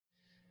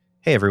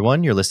Hey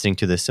everyone, you're listening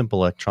to the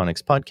Simple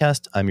Electronics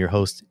podcast. I'm your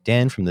host,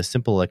 Dan from the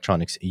Simple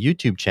Electronics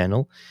YouTube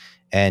channel.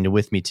 And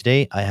with me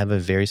today, I have a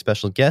very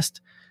special guest,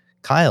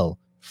 Kyle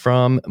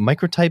from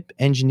MicroType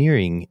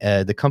Engineering,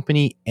 the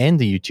company and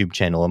the YouTube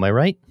channel. Am I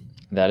right?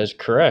 That is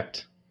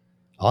correct.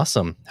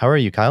 Awesome. How are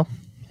you, Kyle?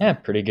 Yeah,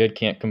 pretty good.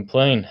 Can't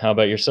complain. How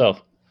about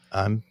yourself?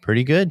 I'm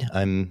pretty good.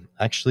 I'm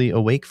actually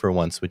awake for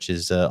once, which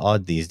is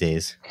odd these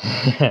days.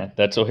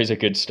 That's always a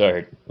good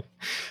start.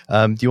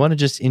 Do you want to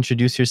just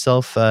introduce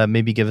yourself,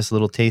 maybe give us a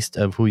little taste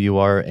of who you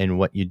are and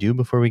what you do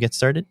before we get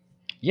started?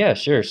 Yeah,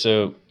 sure.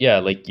 So, yeah,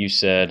 like you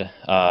said,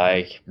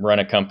 I run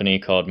a company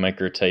called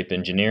MicroType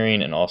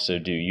Engineering and also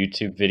do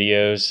YouTube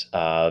videos.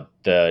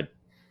 The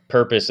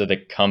purpose of the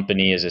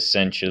company is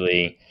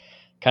essentially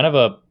kind of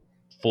a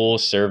full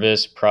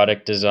service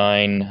product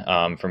design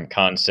from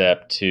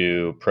concept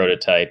to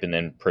prototype and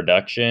then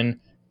production,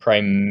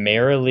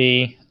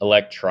 primarily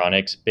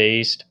electronics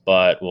based,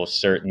 but we'll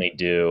certainly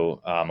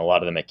do a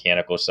lot of the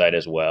mechanical side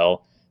as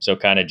well. So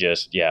kind of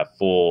just, yeah,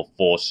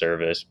 full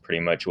service,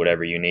 pretty much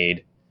whatever you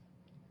need.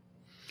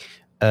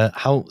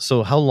 How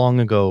long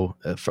ago?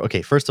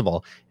 First of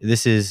all,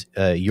 this is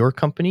your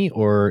company,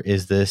 or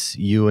is this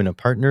you and a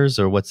partners,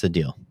 or what's the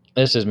deal?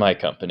 This is my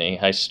company.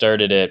 I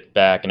started it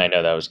back, and I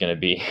know that was going to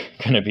be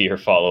going to be your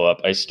follow up.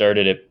 I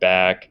started it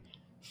back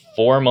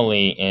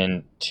formally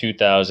in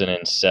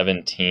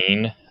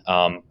 2017,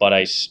 but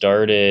I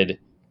started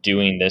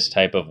doing this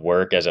type of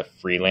work as a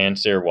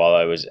freelancer while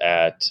I was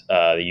at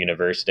the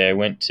university I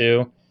went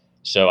to.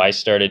 So I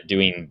started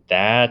doing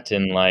that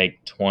in like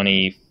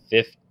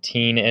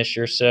 2015 ish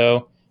or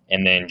so,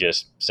 and then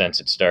just since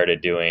it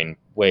started doing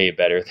way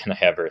better than I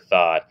ever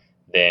thought,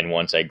 then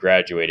once I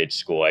graduated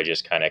school, I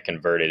just kind of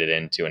converted it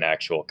into an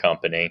actual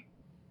company.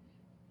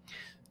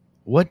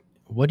 What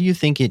do you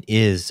think it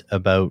is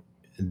about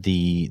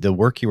the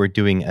work you were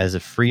doing as a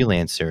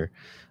freelancer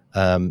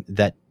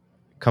that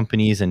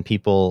companies and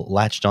people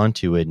latched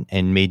onto it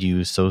and made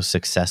you so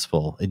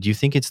successful? Do you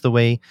think it's the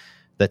way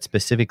that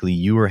specifically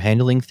you were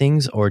handling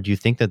things, or do you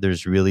think that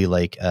there's really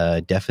like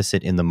a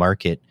deficit in the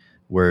market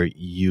where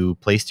you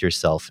placed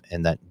yourself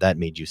and that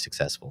made you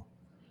successful?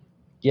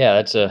 Yeah,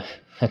 that's a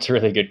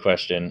really good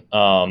question.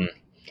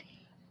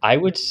 I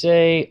would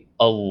say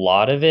a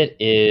lot of it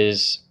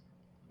is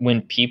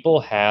when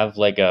people have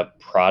like a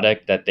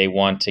product that they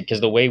want to,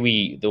 because the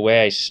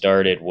way I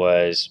started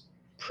was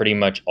pretty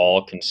much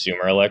all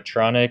consumer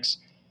electronics.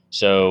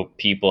 So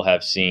people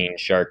have seen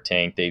Shark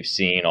Tank, they've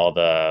seen all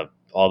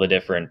the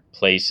different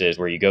places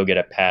where you go get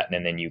a patent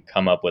and then you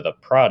come up with a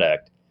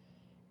product.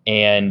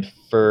 And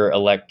for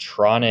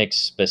electronics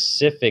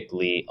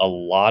specifically, a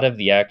lot of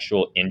the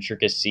actual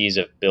intricacies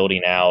of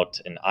building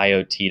out an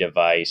IoT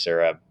device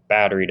or a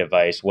battery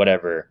device,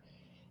 whatever,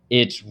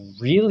 it's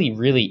really,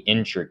 really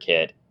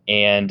intricate.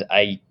 And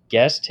I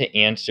guess to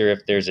answer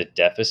if there's a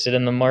deficit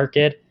in the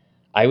market,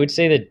 I would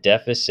say the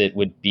deficit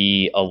would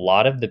be a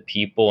lot of the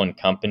people and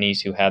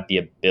companies who have the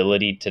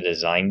ability to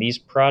design these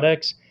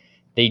products.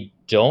 They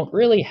don't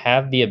really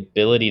have the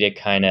ability to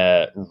kind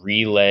of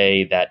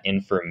relay that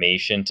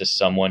information to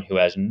someone who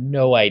has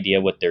no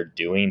idea what they're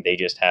doing. They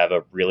just have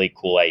a really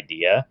cool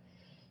idea.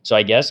 So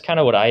I guess kind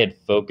of what I had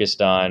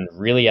focused on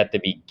really at the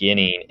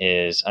beginning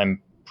is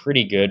I'm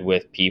pretty good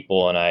with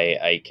people and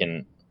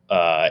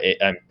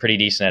I'm pretty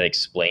decent at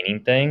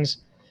explaining things.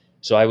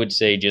 So I would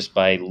say just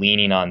by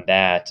leaning on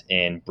that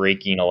and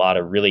breaking a lot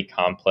of really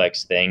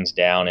complex things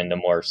down into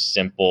more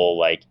simple,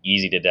 like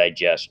easy to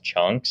digest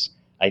chunks,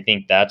 I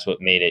think that's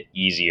what made it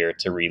easier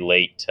to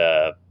relate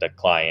to the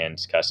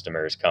clients,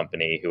 customers,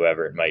 company,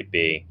 whoever it might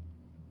be.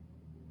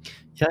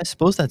 Yeah, I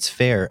suppose that's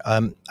fair.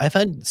 I've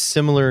had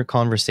similar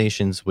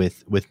conversations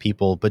with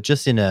people, but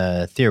just in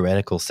a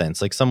theoretical sense.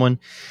 Like someone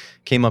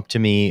came up to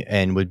me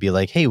and would be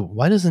like, "Hey,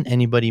 why doesn't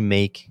anybody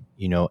make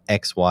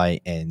X, Y,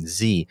 and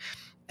Z?"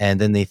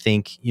 And then they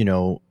think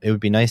it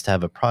would be nice to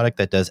have a product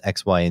that does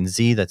X, Y, and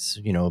Z. That's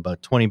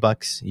about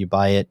 $20. You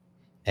buy it,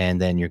 and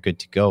then you're good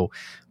to go.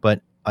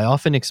 But I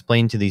often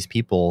explain to these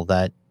people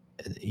that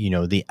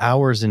the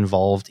hours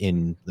involved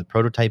in the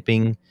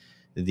prototyping,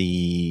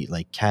 the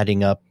like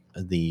catting up,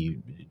 the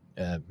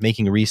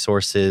making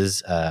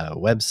resources,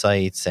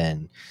 websites,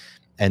 and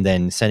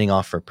then setting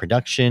off for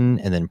production,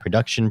 and then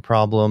production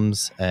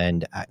problems,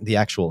 and the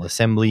actual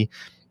assembly.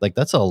 Like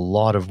that's a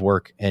lot of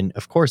work. And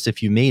of course,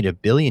 if you made a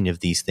billion of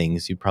these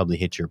things, you'd probably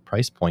hit your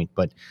price point.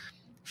 But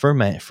for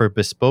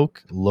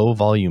bespoke, low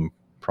volume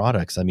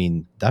products, I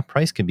mean, that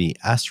price can be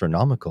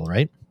astronomical,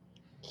 right?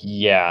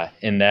 Yeah,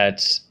 and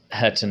that's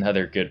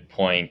another good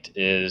point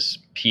is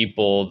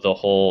people the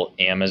whole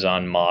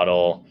Amazon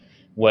model.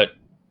 What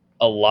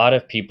a lot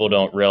of people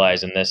don't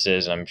realize, and this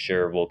is I'm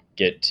sure we'll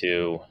get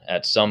to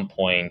at some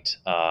point,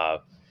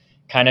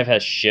 kind of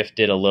has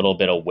shifted a little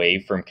bit away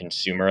from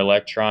consumer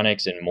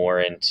electronics and more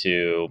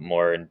into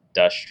more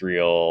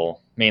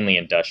industrial, mainly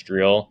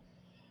industrial.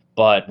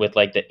 But with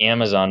like the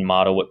Amazon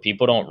model, what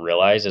people don't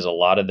realize is a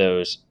lot of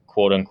those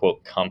quote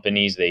unquote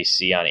companies they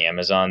see on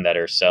Amazon that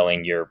are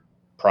selling your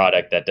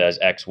product that does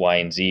X, Y,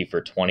 and Z for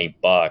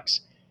 $20,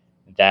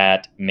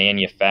 that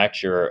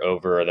manufacturer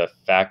over the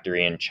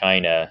factory in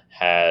China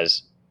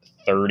has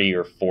 30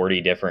 or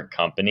 40 different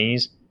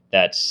companies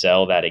that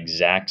sell that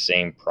exact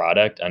same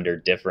product under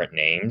different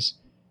names.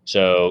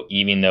 So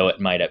even though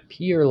it might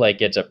appear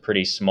like it's a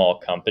pretty small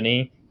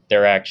company,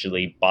 they're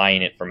actually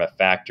buying it from a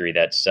factory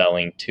that's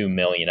selling 2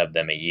 million of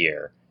them a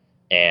year.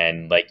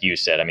 And like you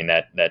said, I mean,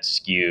 that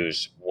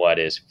skews what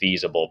is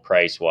feasible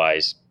price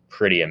wise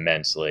pretty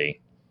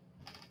immensely.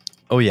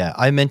 Oh yeah,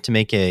 I meant to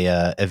make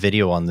a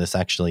video on this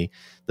actually.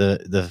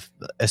 The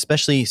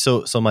especially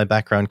so my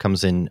background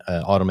comes in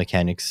auto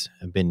mechanics.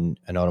 I've been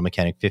an auto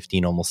mechanic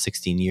 15, almost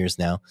 16 years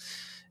now,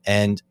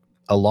 and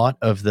a lot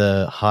of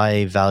the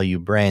high value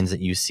brands that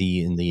you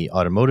see in the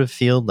automotive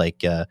field,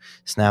 like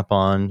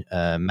Snap-on,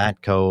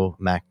 Matco,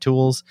 Mac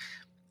Tools,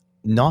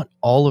 not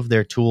all of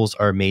their tools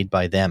are made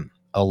by them.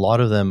 A lot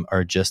of them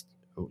are just,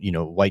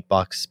 white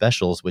box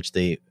specials, which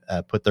they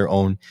put their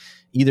own.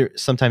 Either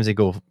sometimes they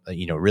go,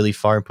 really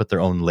far and put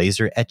their own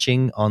laser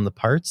etching on the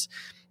parts.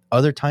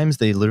 Other times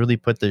they literally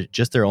put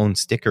just their own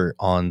sticker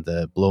on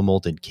the blow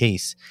molded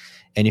case.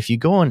 And if you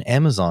go on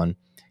Amazon,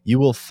 you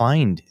will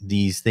find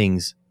these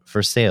things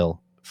for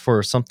sale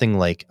for something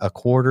like a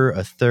quarter,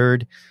 a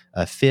third,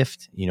 a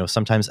fifth,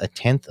 sometimes a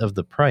tenth of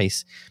the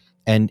price.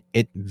 And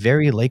it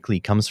very likely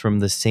comes from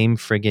the same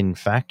friggin'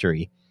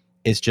 factory.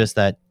 It's just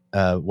that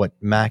what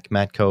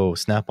Matco,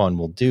 Snap-on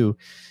will do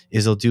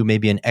is they'll do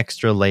maybe an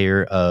extra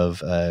layer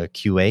of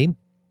QA,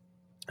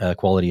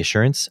 quality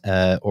assurance,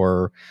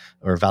 or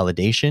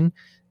validation,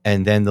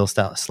 and then they'll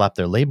slap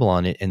their label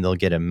on it, and they'll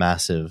put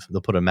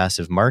a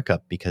massive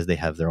markup because they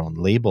have their own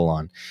label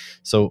on.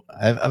 So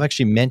I've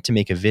actually meant to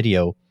make a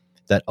video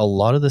that a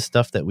lot of the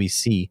stuff that we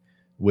see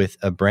with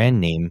a brand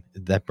name,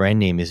 that brand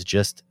name is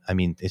just, I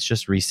mean, it's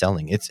just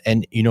reselling.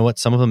 And you know what?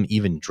 Some of them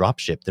even drop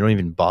ship. They don't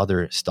even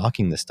bother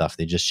stocking the stuff.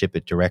 They just ship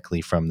it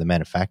directly from the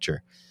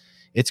manufacturer.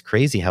 It's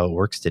crazy how it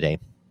works today.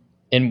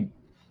 And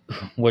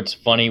what's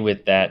funny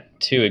with that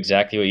too,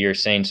 exactly what you're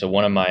saying. So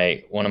one of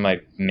my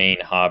main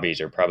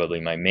hobbies, or probably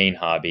my main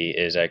hobby,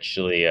 is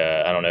actually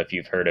I don't know if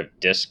you've heard of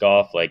disc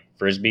golf, like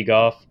frisbee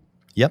golf.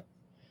 Yep.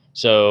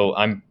 So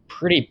I'm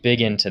pretty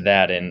big into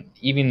that, and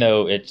even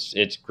though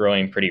it's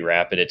growing pretty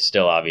rapid, it's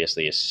still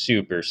obviously a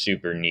super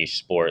super niche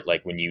sport.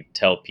 Like when you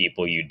tell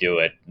people you do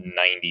it,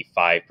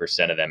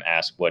 95% of them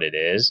ask what it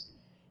is,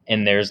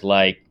 and there's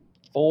like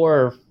 4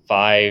 or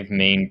 5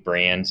 main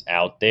brands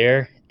out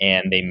there,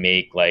 and they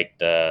make like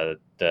the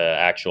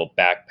actual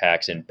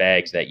backpacks and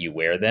bags that you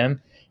wear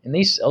them, and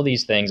they sell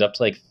these things up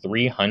to like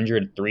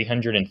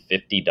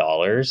 350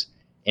 dollars.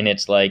 And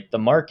it's like the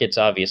market's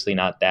obviously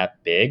not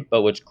that big,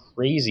 but what's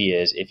crazy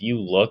is if you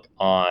look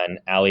on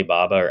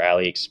Alibaba or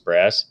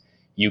AliExpress,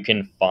 you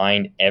can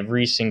find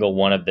every single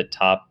one of the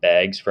top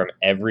bags from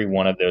every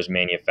one of those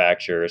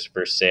manufacturers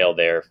for sale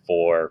there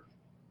for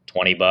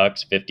 $20,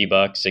 $50,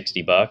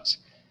 $60.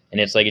 And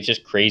it's like, it's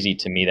just crazy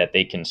to me that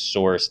they can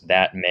source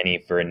that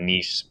many for a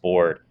niche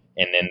sport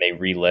and then they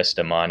relist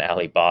them on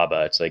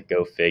Alibaba. It's like,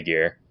 go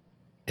figure.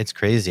 It's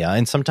crazy.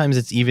 And sometimes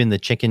it's even the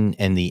chicken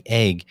and the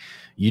egg.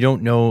 You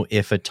don't know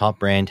if a top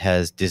brand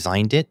has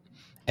designed it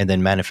and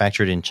then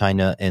manufactured in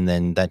China, and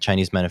then that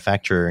Chinese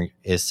manufacturer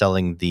is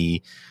selling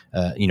a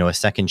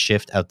second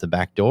shift out the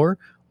back door,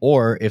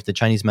 or if the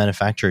Chinese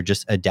manufacturer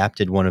just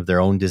adapted one of their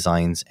own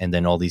designs and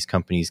then all these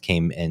companies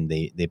came and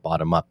they bought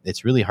them up.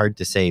 It's really hard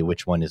to say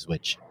which one is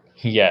which.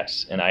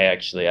 Yes, and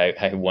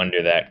I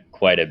wonder that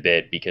quite a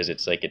bit because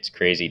it's like it's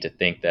crazy to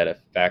think that a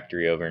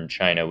factory over in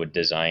China would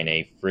design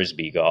a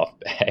frisbee golf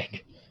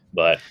bag,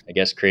 but I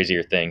guess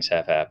crazier things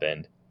have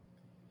happened.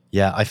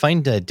 Yeah, I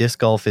find disc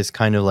golf is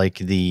kind of like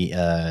the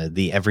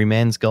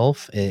everyman's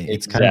golf.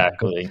 It's kind of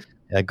Exactly.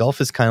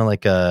 golf is kind of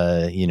like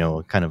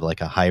kind of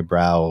like a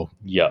highbrow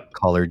Yep.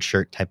 collared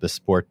shirt type of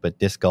sport, but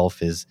disc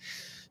golf is.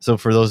 So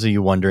for those of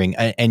you wondering,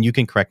 and you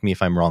can correct me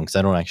if I'm wrong because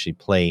I don't actually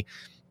play,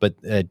 but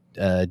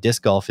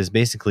disc golf is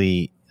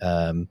basically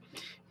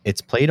it's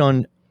played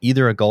on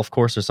either a golf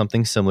course or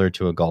something similar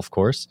to a golf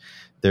course.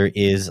 There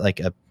is like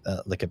a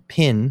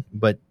pin,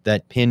 but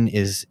that pin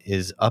is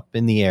up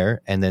in the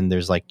air, and then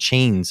there's like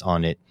chains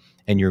on it,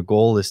 and your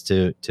goal is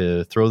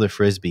to throw the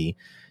frisbee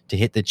to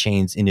hit the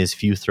chains in as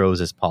few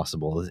throws as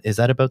possible. Is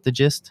that about the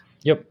gist?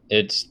 Yep.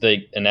 It's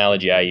the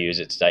analogy I use.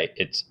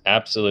 It's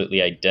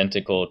absolutely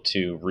identical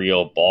to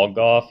real ball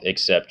golf,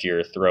 except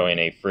you're throwing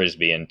a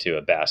frisbee into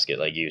a basket,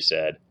 like you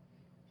said.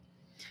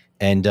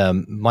 And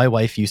my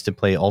wife used to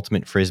play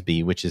ultimate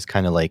frisbee, which is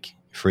kind of like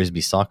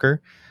frisbee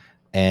soccer.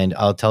 And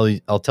I'll tell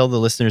the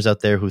listeners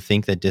out there who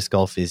think that disc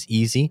golf is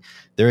easy.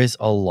 There is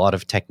a lot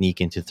of technique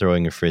into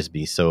throwing a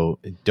frisbee. So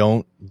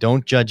don't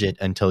judge it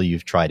until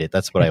you've tried it.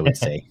 That's what I would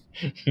say.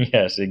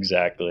 Yes,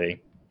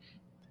 exactly.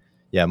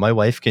 Yeah, my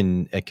wife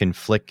can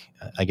flick,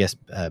 I guess,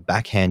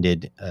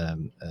 backhanded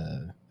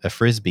a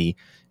frisbee,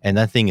 and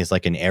that thing is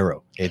like an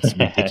arrow. It's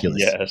ridiculous.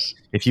 Yes.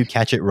 If you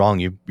catch it wrong,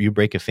 you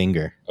break a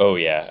finger. Oh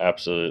yeah,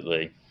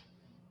 absolutely.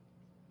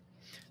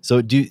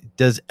 So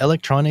does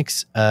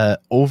electronics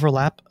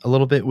overlap a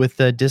little bit with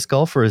disc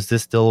golf, or is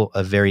this still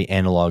a very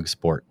analog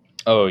sport?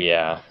 Oh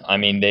yeah. I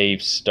mean,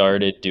 they've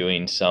started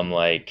doing some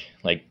like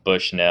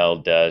Bushnell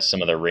does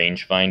some of the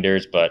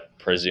rangefinders, but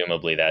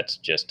presumably that's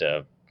just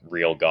a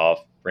real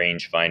golf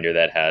rangefinder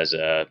that has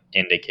a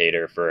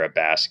indicator for a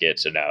basket.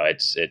 So no,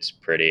 it's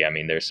pretty. I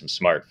mean, there's some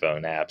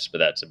smartphone apps, but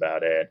that's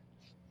about it.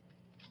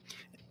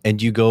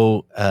 And you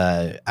go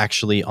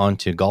actually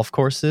onto golf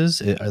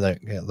courses? Are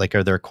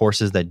there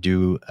courses that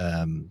do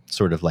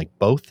sort of like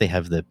both? They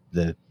have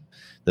the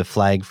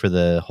flag for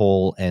the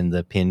hole and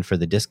the pin for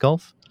the disc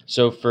golf.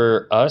 So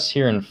for us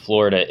here in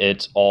Florida,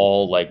 it's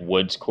all like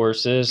woods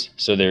courses,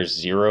 so there's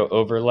zero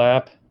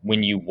overlap.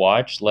 When you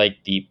watch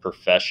like the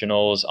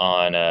professionals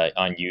on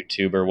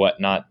YouTube or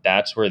whatnot,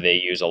 that's where they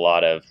use a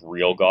lot of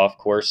real golf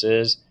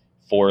courses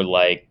for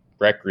like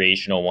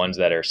recreational ones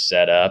that are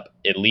set up.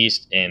 At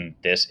least in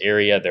this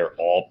area, they're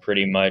all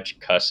pretty much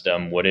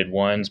custom wooded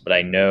ones, but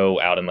I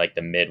know out in like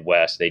the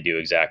Midwest, they do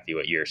exactly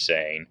what you're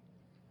saying.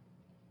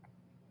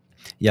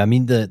 Yeah, I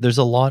mean there's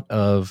a lot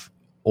of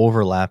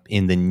overlap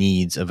in the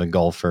needs of a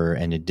golfer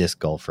and a disc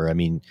golfer. I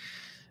mean,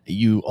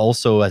 you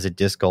also as a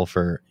disc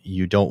golfer,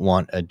 you don't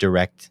want a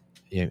direct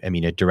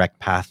a direct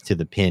path to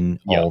the pin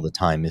Yep, all the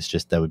time. It's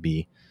just that would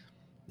be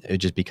it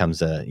just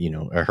becomes a,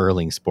 a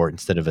hurling sport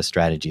instead of a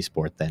strategy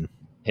sport then.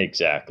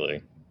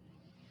 exactly.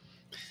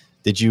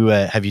 Did you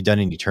have you done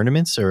any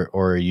tournaments or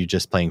are you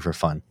just playing for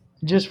fun?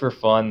 Just for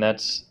fun,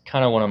 that's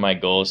kind of one of my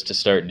goals to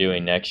start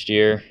doing next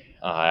year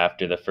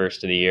after the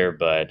first of the year,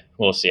 but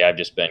we'll see. I've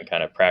just been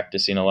kind of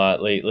practicing a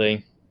lot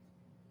lately.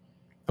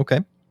 Okay.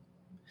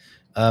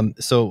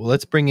 So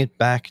let's bring it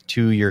back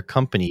to your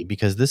company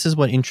because this is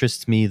what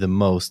interests me the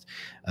most.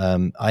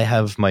 I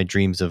have my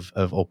dreams of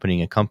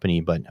opening a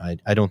company, but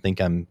I don't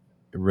think I'm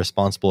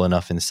responsible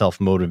enough and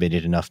self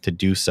motivated enough to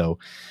do so.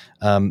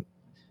 Um,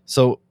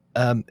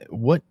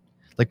 what,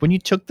 like when you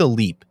took the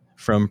leap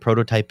from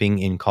prototyping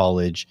in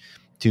college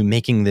to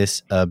making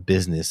this a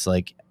business,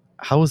 like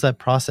how was that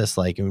process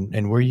like?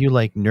 And were you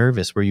like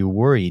nervous? Were you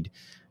worried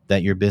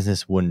that your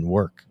business wouldn't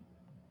work?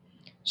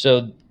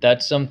 So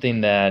that's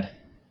something that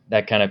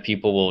kind of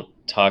people will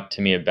talk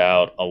to me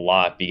about a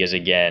lot because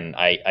again,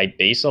 I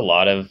base a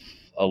lot of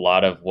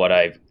what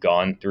I've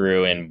gone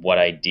through and what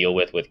I deal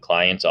with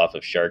clients off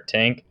of Shark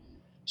Tank.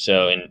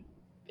 So and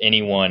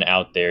anyone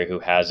out there who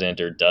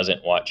hasn't or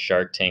doesn't watch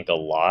Shark Tank a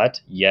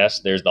lot, yes,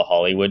 there's the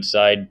Hollywood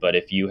side, but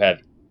if you have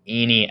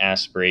any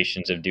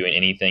aspirations of doing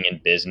anything in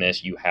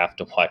business, you have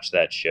to watch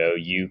that show.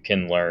 You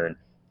can learn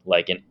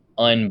like an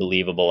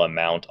unbelievable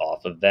amount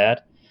off of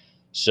that.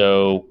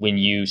 So when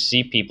you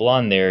see people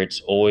on there,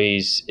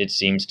 it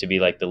seems to be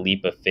like the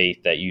leap of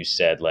faith that you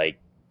said, like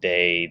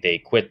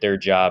they quit their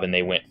job and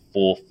they went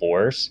full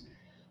force.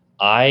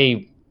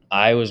 I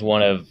I was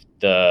one of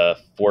the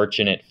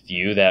fortunate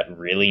few that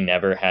really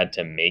never had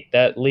to make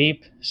that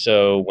leap.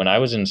 So when I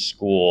was in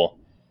school,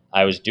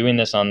 I was doing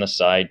this on the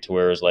side to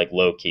where it was like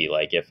low key.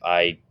 Like if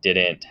I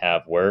didn't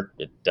have work,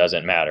 it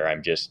doesn't matter.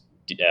 I'm just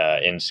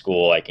in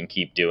school. I can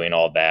keep doing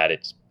all that.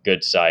 It's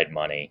good side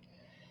money.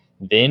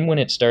 Then, when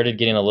it started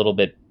getting a little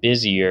bit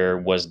busier,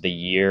 was the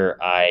year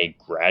I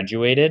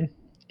graduated.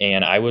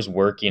 And I was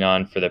working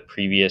on for the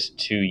previous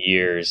 2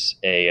 years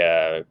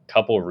a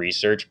couple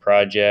research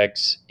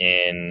projects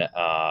in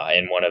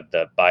one of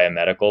the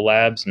biomedical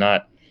labs.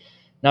 Not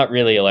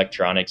really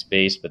electronics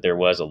based, but there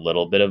was a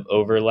little bit of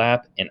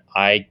overlap. And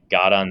I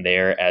got on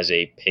there as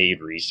a paid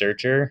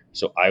researcher,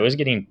 so I was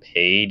getting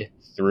paid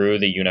through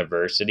the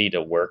university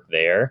to work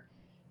there,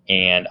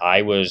 and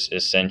I was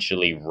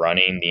essentially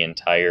running the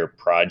entire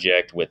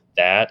project with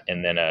that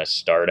and then a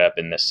startup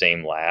in the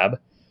same lab.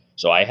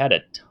 So I had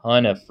a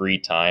ton of free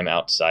time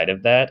outside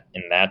of that,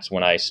 and that's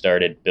when I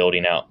started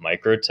building out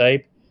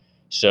MicroType.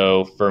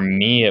 So for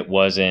me, it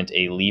wasn't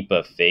a leap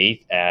of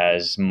faith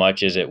as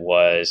much as it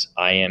was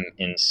I am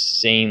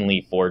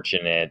insanely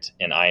fortunate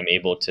and I'm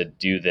able to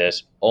do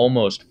this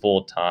almost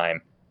full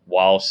time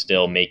while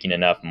still making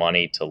enough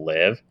money to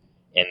live.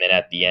 And then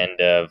at the end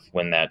of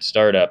when that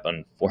startup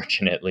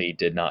unfortunately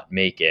did not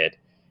make it,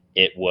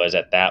 it was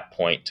at that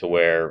point to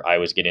where I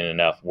was getting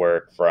enough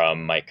work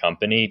from my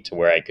company to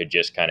where I could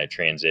just kind of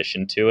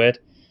transition to it.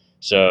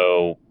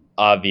 So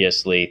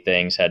obviously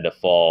things had to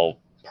fall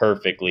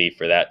perfectly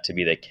for that to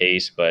be the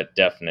case, but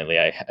definitely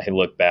I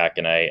look back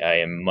and I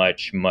am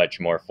much, much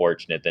more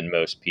fortunate than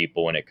most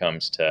people when it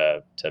comes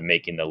to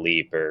making the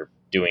leap or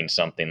doing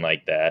something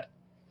like that.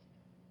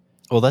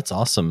 Well, that's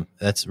awesome.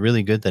 That's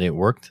really good that it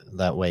worked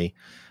that way.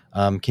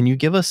 Can you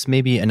give us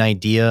maybe an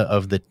idea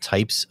of the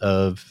types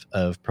of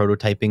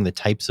prototyping, the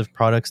types of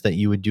products that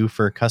you would do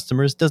for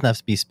customers? Doesn't have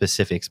to be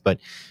specifics, but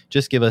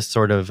just give us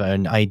sort of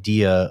an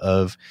idea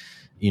of,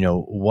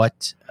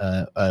 what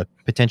a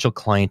potential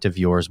client of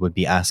yours would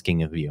be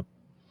asking of you.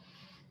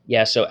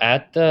 Yeah, so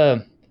at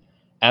the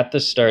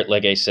start,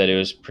 like I said, it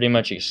was pretty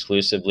much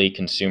exclusively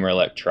consumer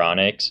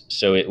electronics.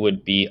 So it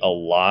would be a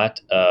lot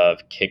of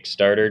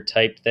Kickstarter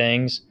type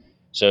things.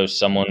 So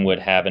someone would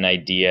have an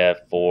idea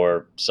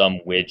for some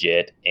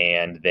widget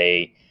and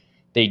they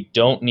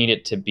don't need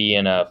it to be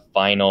in a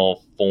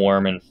final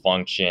form and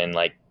function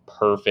like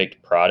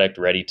perfect product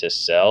ready to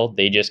sell.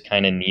 They just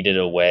kind of needed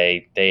a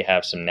way. They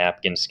have some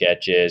napkin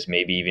sketches,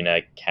 maybe even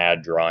a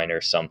CAD drawing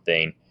or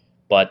something,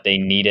 but they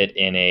need it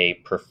in a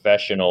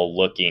professional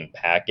looking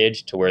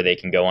package to where they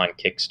can go on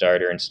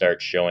Kickstarter and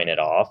start showing it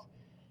off.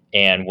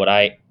 And what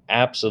I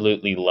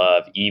absolutely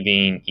love,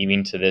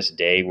 even to this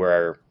day,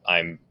 where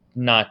I'm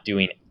not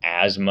doing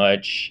as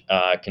much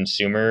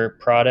consumer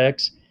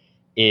products,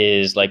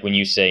 is like when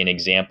you say an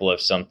example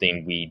of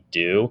something we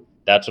do.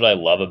 That's what I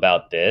love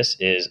about this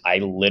is I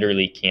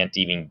literally can't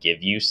even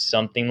give you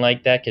something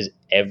like that because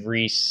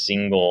every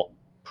single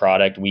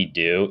product we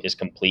do is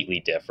completely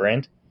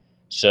different.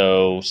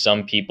 So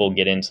some people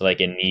get into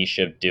like a niche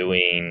of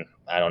doing,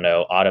 I don't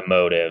know,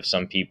 automotive.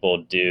 Some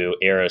people do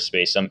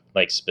aerospace, some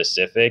like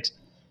specifics.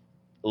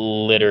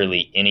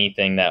 Literally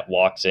anything that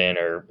walks in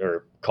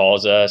or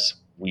calls us,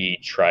 we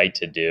try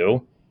to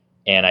do.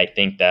 And I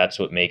think that's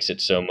what makes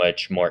it so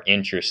much more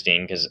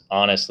interesting because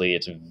honestly,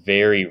 it's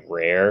very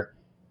rare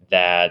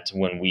that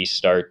when we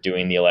start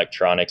doing the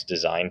electronics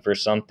design for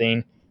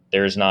something,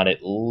 there's not at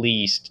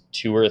least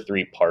two or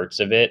three parts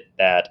of it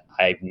that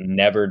I've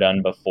never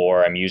done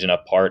before. I'm using a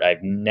part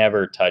I've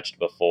never touched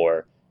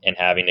before and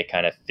having to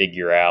kind of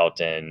figure out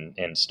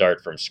and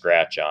start from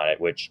scratch on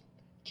it, which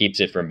keeps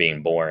it from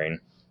being boring.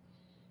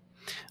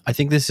 I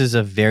think this is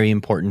a very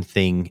important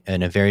thing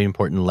and a very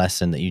important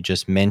lesson that you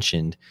just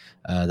mentioned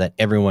that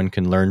everyone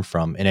can learn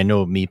from. And I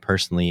know me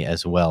personally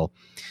as well.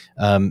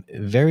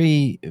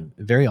 Very,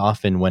 very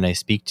often when I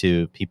speak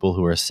to people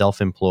who are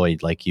self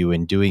employed like you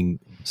and doing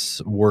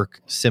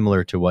work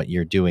similar to what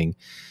you're doing,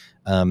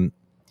 um,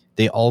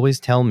 they always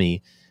tell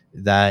me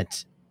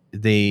that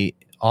they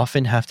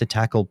often have to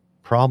tackle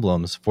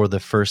problems for the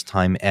first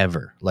time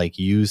ever, like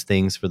use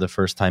things for the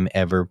first time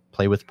ever,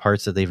 play with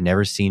parts that they've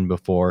never seen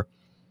before,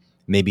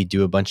 maybe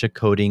do a bunch of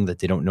coding that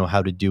they don't know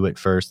how to do at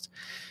first.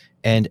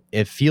 And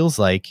it feels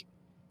like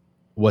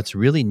what's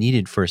really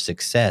needed for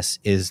success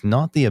is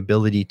not the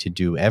ability to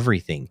do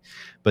everything,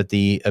 but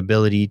the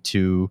ability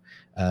to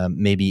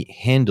maybe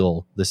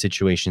handle the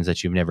situations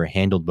that you've never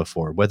handled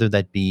before, whether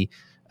that be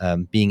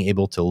being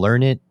able to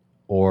learn it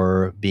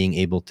or being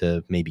able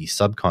to maybe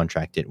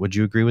subcontract it. Would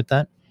you agree with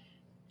that?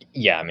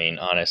 Yeah, I mean,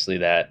 honestly,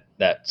 that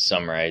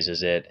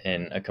summarizes it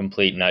in a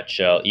complete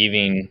nutshell.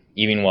 Even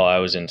while I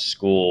was in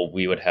school,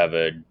 we would have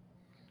a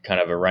kind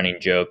of a running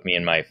joke, me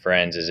and my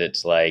friends, is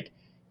it's like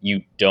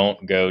you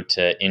don't go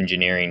to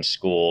engineering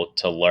school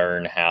to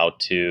learn how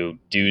to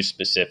do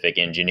specific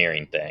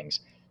engineering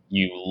things.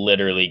 You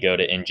literally go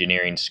to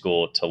engineering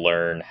school to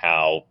learn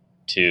how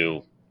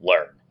to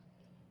learn.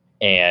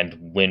 And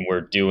when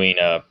we're doing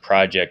a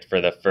project for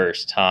the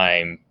first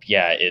time,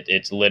 yeah,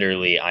 it's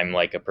literally I'm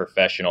like a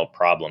professional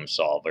problem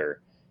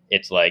solver.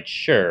 It's like,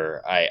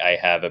 sure, I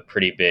have a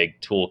pretty big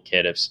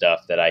toolkit of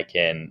stuff that I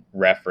can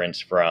reference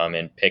from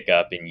and pick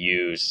up and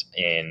use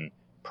in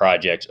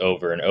projects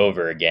over and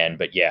over again.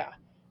 But yeah,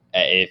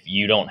 if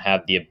you don't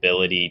have the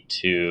ability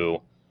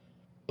to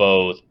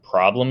both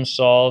problem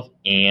solve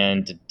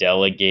and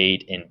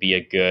delegate and be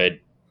a good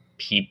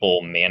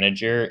people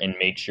manager and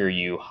make sure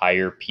you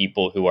hire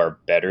people who are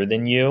better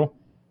than you,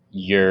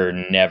 you're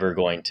never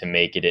going to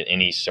make it in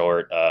any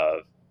sort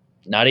of,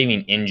 not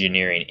even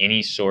engineering,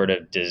 any sort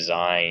of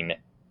design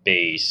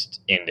based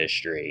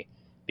industry,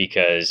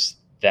 because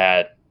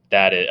that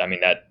is, I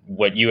mean, that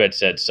what you had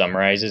said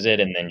summarizes it.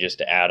 And then just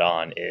to add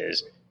on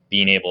is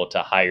being able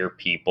to hire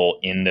people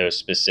in those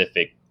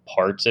specific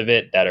parts of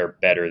it that are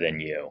better than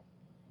you.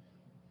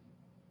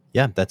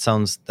 Yeah, that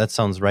sounds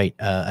right.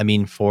 I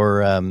mean,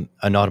 for an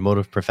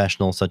automotive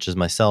professional such as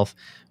myself,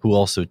 who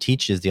also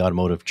teaches the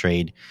automotive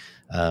trade,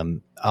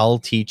 I'll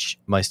teach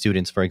my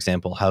students, for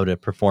example, how to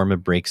perform a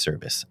brake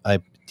service. I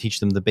teach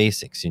them the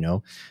basics.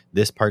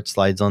 This part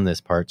slides on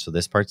this part, so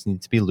this part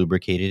needs to be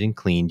lubricated and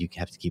cleaned. You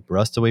have to keep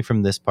rust away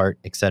from this part,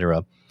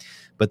 etc.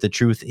 But the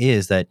truth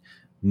is that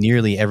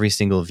nearly every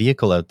single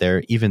vehicle out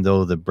there, even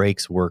though the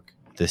brakes work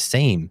the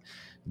same,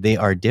 they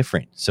are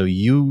different. So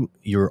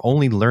you're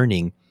only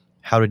learning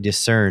how to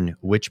discern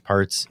which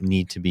parts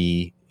need to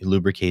be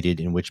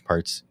lubricated and which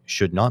parts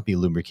should not be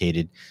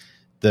lubricated.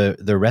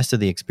 The rest of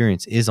the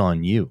experience is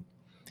on you.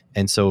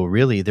 And so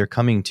really they're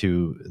coming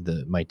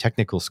to my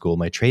technical school,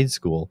 my trade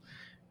school,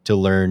 to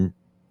learn,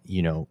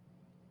 you know,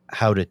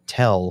 how to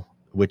tell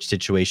which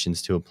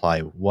situations to apply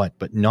what,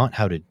 but not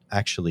how to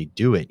actually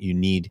do it. You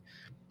need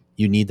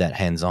that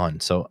hands-on.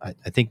 So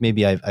I think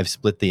maybe I've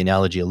split the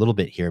analogy a little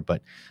bit here,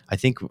 but I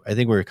think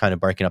we're kind of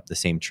barking up the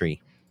same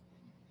tree.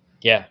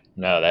 Yeah,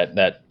 no,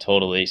 that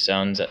totally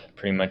sounds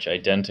pretty much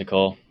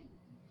identical.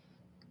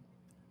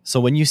 So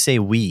when you say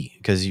we,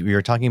 because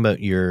you're talking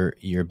about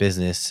your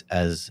business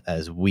as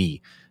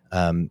we,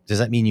 does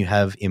that mean you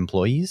have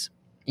employees?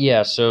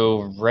 Yeah,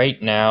 so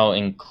right now,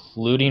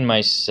 including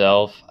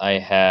myself, I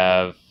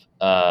have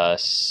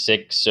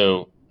six.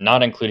 So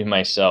not including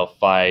myself,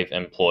 five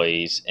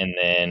employees, and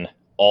then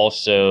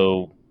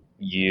also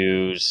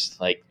use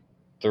like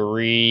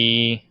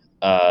three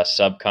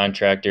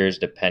subcontractors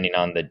depending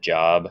on the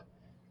job.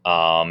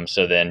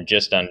 So then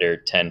just under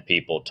 10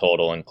 people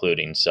total,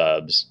 including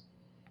subs.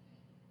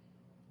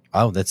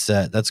 Wow,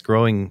 that's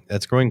growing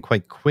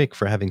quite quick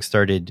for having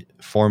started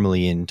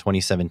formally in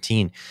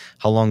 2017.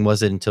 How long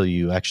was it until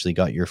you actually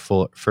got your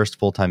first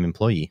full-time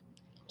employee?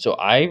 So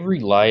I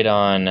relied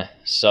on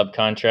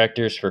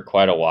subcontractors for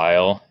quite a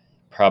while,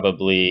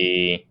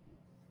 probably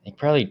I think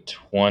probably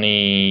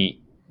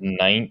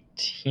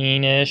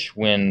 2019-ish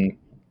when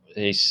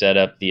they set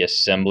up the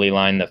assembly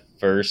line, the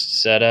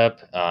first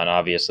setup, and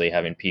obviously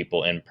having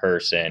people in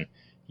person,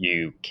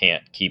 you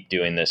can't keep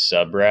doing this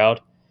sub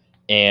route.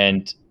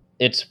 And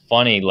it's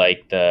funny,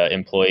 like the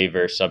employee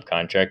versus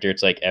subcontractor.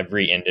 It's like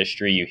every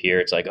industry you hear,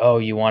 it's like, oh,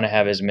 you want to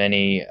have as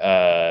many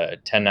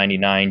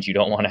 1099s, you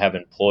don't want to have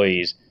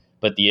employees.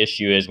 But the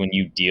issue is when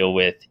you deal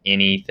with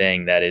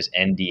anything that is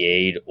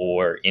NDA'd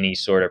or any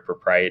sort of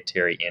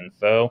proprietary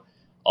info,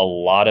 a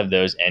lot of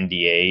those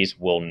NDAs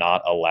will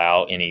not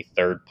allow any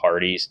third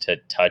parties to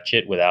touch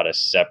it without a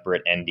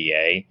separate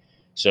NDA.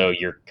 So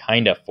you're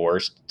kind of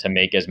forced to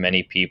make as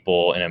many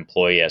people an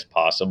employee as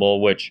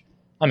possible, which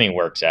I mean,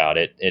 works out.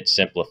 It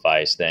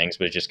simplifies things,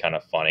 but it's just kind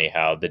of funny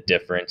how the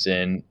difference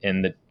in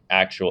the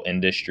actual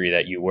industry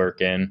that you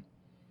work in.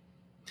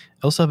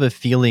 I also have a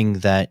feeling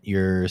that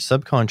your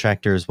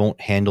subcontractors won't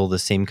handle the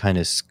same kind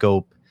of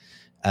scope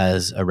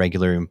as a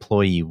regular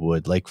employee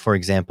would. Like, for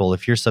example,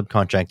 if you're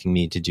subcontracting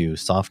me to do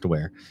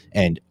software,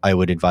 and I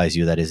would advise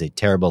you that is a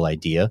terrible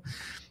idea.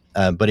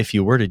 But if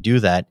you were to do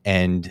that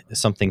and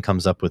something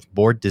comes up with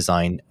board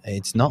design,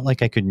 it's not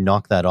like I could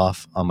knock that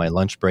off on my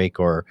lunch break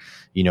or,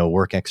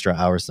 work extra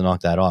hours to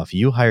knock that off.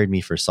 You hired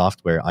me for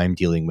software. I'm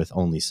dealing with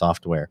only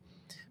software.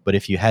 But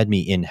if you had me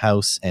in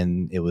house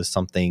and it was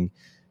something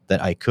that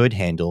I could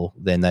handle,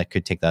 then that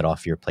could take that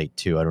off your plate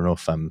too. I don't know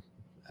if I'm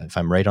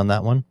right on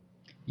that one.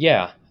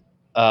 Yeah,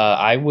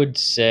 I would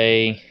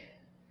say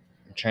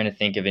I'm trying to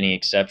think of any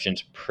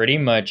exceptions. Pretty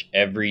much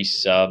every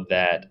sub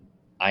that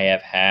I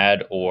have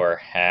had or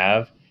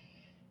have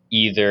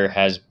either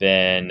has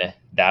been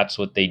that's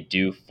what they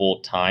do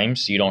full time,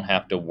 so you don't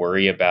have to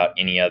worry about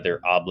any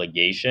other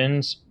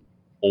obligations,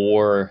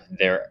 or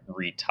they're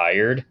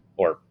retired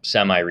or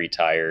semi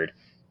retired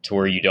to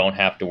where you don't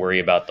have to worry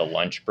about the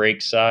lunch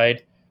break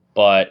side.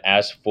 But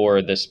as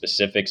for the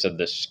specifics of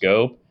the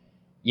scope,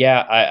 yeah,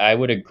 I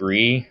would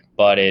agree,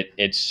 but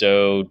it's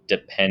so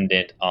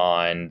dependent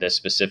on the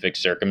specific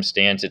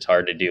circumstance. It's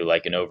hard to do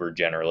like an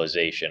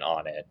overgeneralization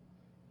on it.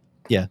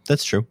 Yeah,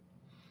 that's true.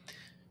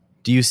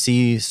 Do you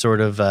see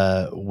sort of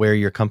where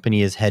your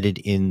company is headed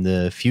in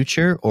the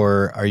future,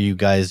 or are you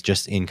guys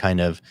just in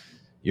kind of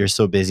you're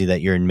so busy that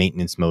you're in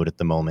maintenance mode at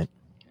the moment?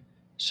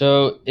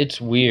 So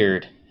it's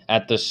weird.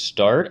 At the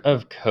start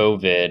of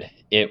COVID,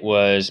 it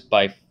was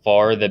by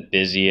far the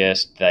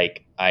busiest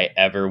like I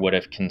ever would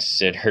have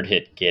considered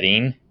it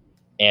getting.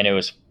 And it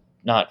was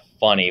not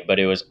funny, but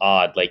it was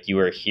odd. Like you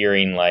were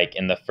hearing like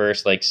in the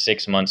first like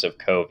 6 months of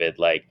COVID,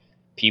 like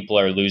people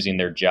are losing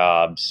their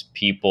jobs,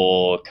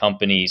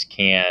 companies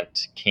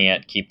can't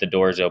keep the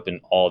doors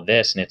open, all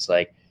this. And it's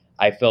like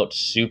I felt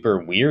super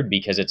weird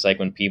because it's like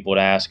when people would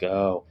ask,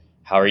 oh,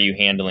 how are you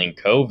handling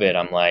COVID?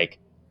 I'm like,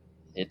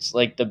 it's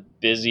like the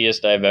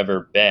busiest I've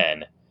ever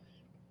been.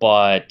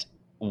 But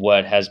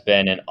what has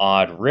been an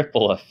odd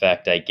ripple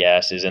effect, I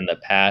guess, is in the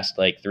past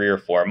like 3 or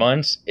 4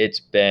 months, it's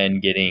been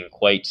getting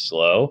quite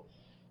slow.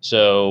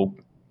 So,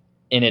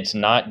 and it's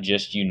not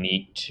just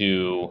unique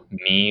to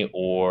me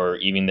or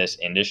even this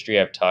industry.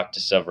 I've talked to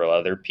several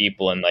other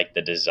people in like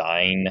the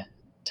design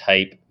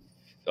type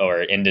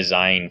or in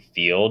design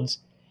fields,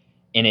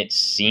 and it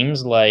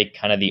seems like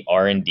kind of the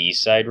R&D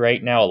side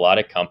right now, a lot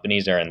of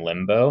companies are in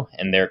limbo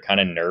and they're kind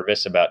of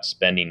nervous about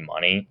spending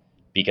money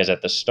because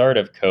at the start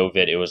of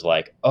COVID it was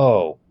like,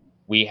 oh,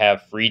 we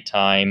have free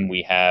time,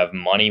 we have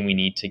money, we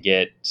need to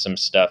get some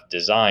stuff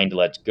designed,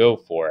 let's go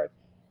for it.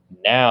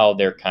 Now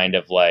they're kind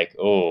of like,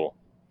 oh,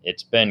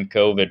 it's been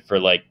COVID for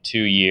like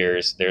 2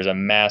 years, there's a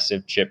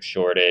massive chip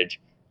shortage,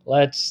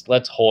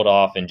 let's hold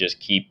off and just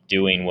keep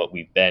doing what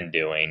we've been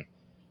doing.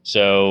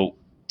 So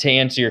to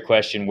answer your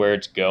question where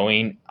it's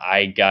going,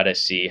 I gotta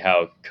see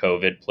how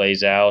COVID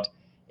plays out.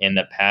 In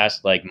the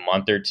past like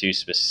month or two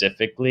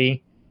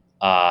specifically,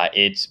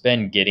 it's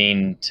been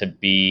getting to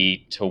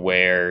be to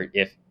where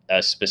if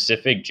a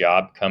specific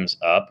job comes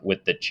up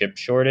with the chip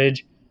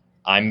shortage,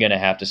 I'm gonna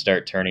have to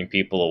start turning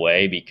people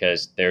away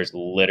because there's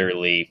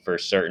literally for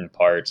certain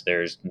parts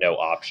there's no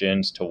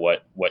options to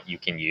what you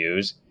can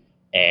use.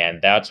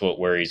 And that's what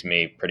worries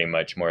me pretty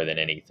much more than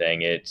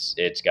anything.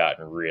 It's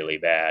gotten really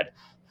bad.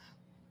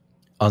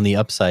 On the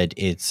upside,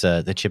 it's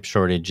the chip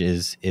shortage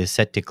is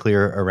set to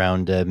clear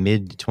around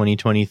mid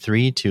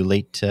 2023 to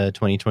late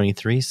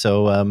 2023.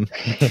 So I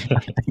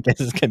guess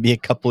it's gonna be a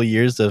couple of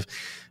years of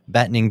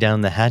battening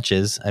down the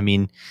hatches. I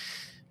mean,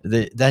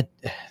 the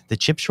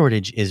chip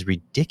shortage is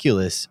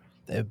ridiculous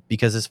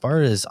because as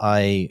far as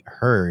I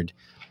heard,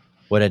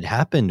 what had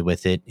happened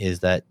with it is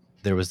that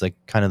there was like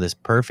kind of this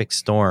perfect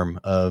storm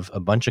of a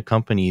bunch of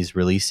companies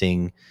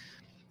releasing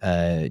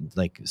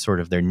like sort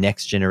of their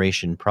next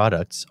generation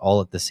products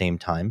all at the same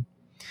time,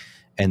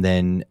 and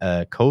then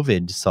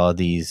COVID saw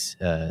these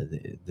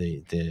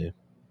the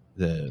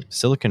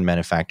silicon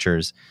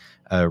manufacturers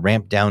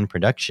ramp down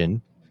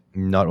production,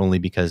 not only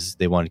because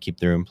they want to keep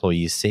their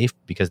employees safe,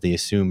 because they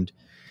assumed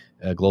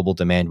global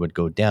demand would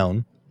go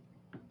down.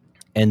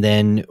 And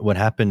then what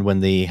happened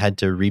when they had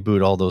to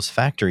reboot all those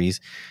factories?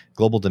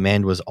 Global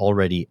demand was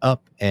already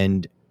up,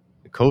 and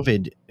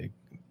COVID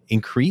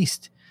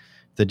increased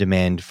the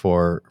demand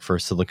for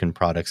silicon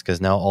products,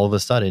 because now all of a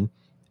sudden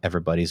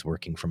everybody's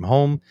working from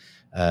home.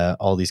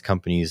 All these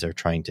companies are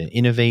trying to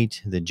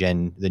innovate the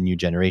new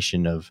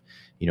generation of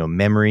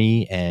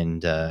memory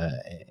and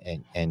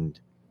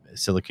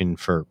silicon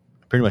for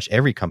pretty much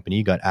every company.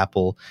 You got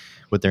Apple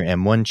with their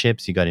M1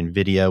 chips, you got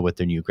Nvidia with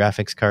their new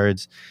graphics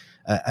cards.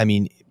 I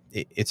mean,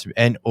 it's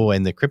and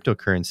the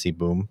cryptocurrency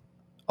boom.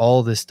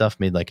 All this stuff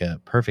made like a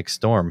perfect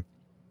storm.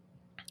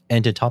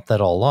 And to top that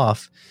all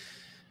off,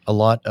 a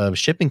lot of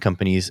shipping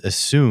companies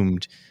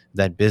assumed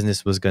that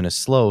business was going to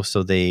slow,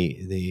 so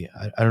I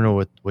don't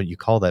know what you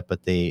call that,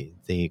 but they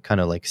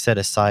kind of like set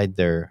aside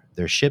their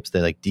ships.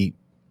 They like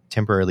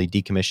temporarily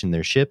decommissioned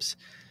their ships,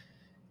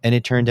 and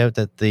it turned out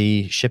that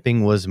the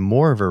shipping was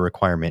more of a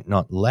requirement,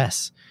 not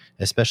less,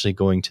 especially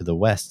going to the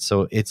west.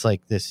 So it's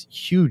like this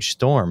huge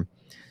storm,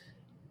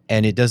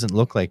 and it doesn't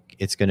look like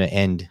it's going to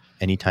end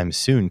anytime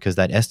soon, because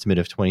that estimate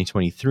of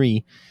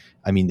 2023,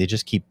 I mean, they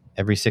just keep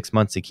every 6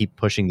 months they keep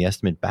pushing the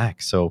estimate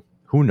back. So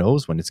who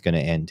knows when it's going to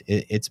end?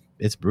 It's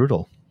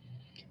brutal.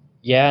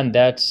 Yeah, and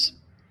that's,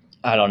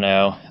 I don't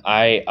know.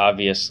 I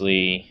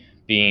obviously,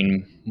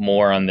 being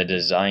more on the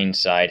design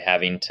side,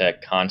 having to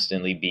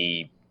constantly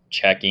be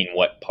checking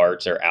what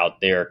parts are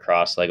out there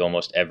across like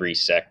almost every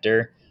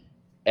sector.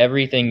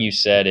 Everything you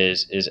said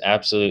is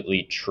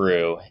absolutely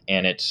true,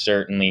 and it's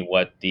certainly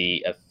what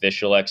the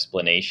official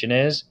explanation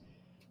is.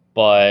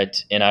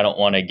 But, and I don't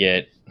want to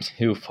get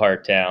too far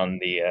down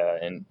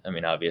and I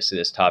mean, obviously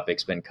this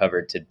topic's been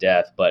covered to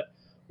death, but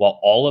while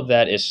all of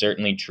that is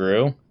certainly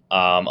true,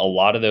 a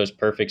lot of those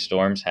perfect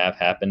storms have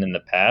happened in the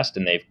past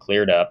and they've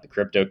cleared up. The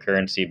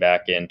cryptocurrency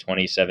back in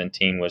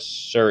 2017 was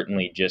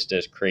certainly just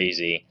as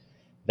crazy.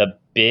 The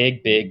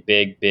big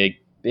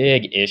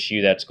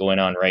issue that's going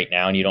on right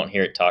now, and you don't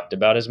hear it talked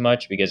about as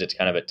much because it's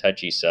kind of a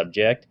touchy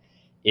subject,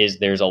 is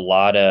there's a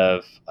lot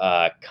of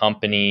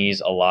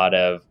companies, a lot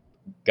of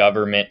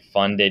government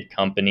funded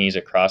companies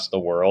across the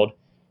world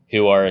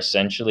who are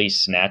essentially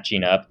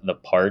snatching up the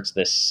parts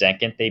the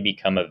second they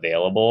become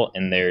available.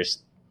 And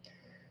there's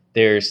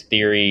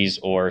theories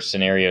or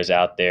scenarios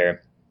out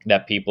there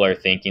that people are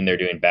thinking they're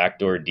doing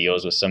backdoor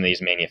deals with some of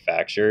these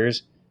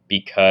manufacturers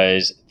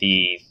because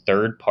the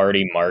third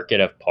party market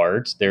of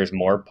parts, there's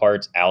more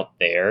parts out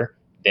there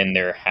than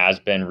there has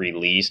been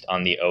released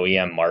on the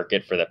OEM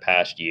market for the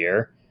past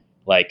year.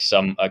 Like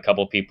a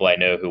couple people I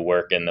know who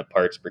work in the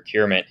parts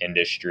procurement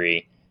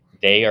industry,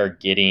 they are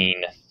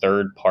getting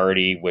third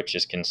party, which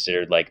is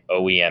considered like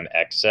OEM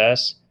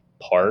excess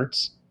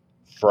parts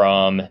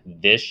from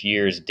this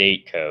year's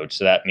date code.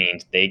 So that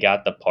means they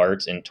got the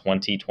parts in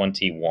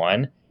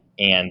 2021,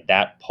 and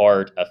that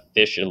part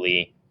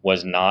officially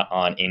was not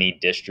on any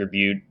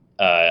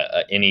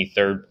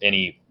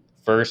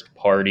first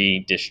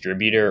party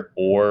distributor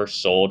or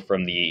sold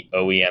from the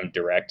OEM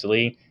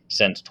directly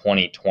since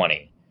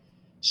 2020.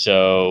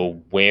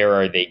 So where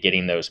are they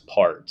getting those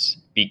parts?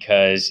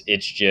 Because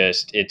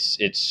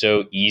it's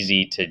so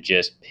easy to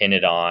just pin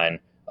it on,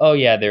 oh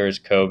yeah, there was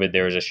COVID,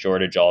 there was a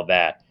shortage, all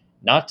that.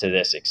 Not to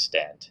this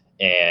extent.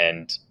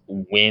 And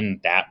when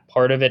that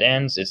part of it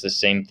ends, it's the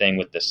same thing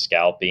with the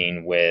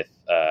scalping with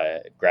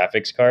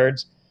graphics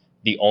cards.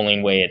 The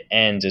only way it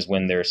ends is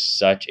when there's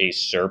such a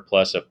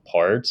surplus of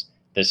parts,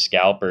 the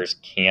scalpers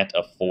can't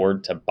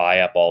afford to buy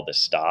up all the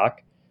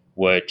stock,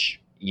 which,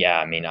 yeah,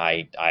 I mean,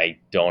 I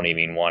don't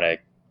even want to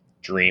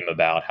dream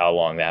about how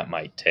long that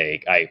might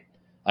take.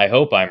 I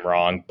hope I'm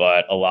wrong,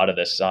 but a lot of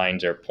the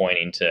signs are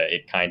pointing to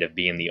it kind of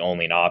being the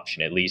only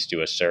option, at least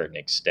to a certain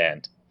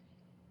extent.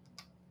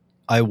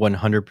 I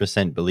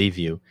 100% believe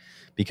you,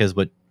 because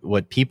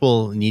what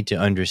people need to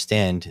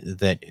understand,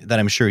 that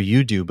I'm sure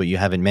you do, but you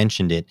haven't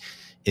mentioned it,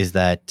 is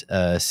that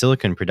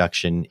silicon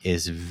production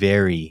is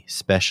very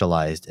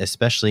specialized,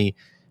 especially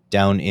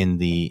down in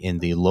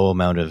the low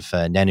amount of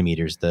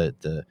nanometers,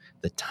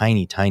 the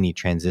tiny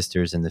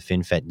transistors and the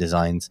FinFET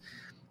designs.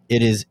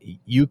 It is,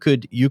 you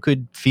could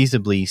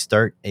feasibly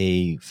start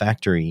a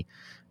factory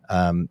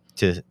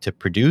to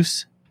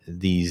produce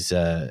these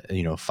 5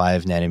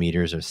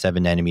 nanometers or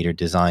 7 nanometer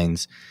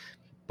designs,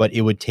 but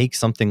it would take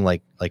something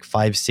like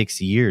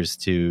 5-6 years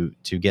to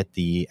get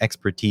the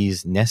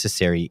expertise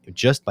necessary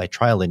just by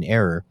trial and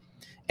error,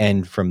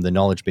 and from the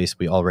knowledge base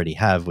we already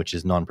have, which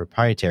is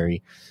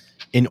non-proprietary,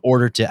 in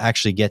order to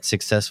actually get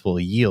successful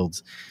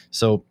yields.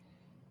 So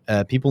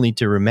people need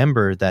to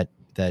remember that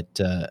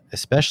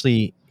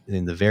especially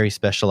in the very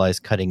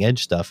specialized cutting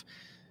edge stuff,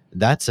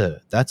 that's a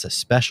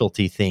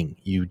specialty thing.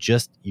 You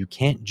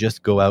can't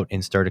just go out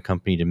and start a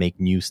company to make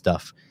new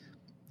stuff.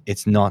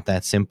 It's not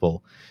that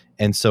simple.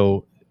 And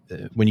so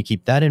when you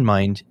keep that in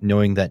mind,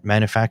 knowing that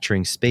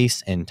manufacturing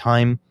space and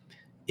time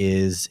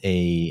is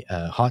a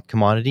hot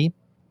commodity,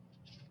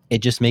 it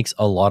just makes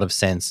a lot of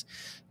sense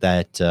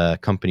that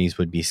companies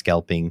would be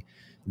scalping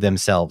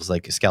themselves,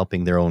 like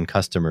scalping their own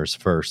customers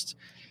first.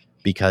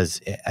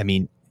 because I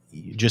mean,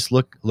 just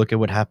look at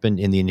what happened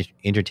in the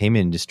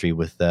entertainment industry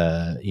with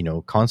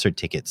concert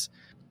tickets.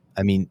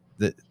 I mean,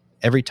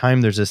 every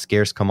time there's a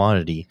scarce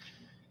commodity,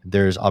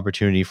 there's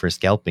opportunity for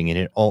scalping,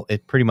 and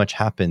it pretty much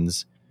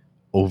happens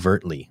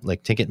overtly.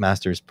 Like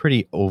Ticketmaster is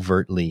pretty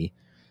overtly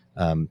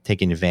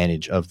taking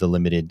advantage of the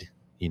limited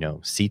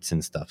seats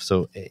and stuff.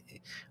 So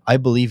I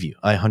believe you.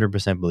 I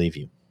 100% believe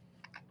you.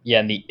 Yeah,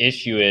 and the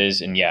issue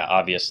is, and yeah,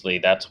 obviously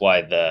that's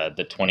why the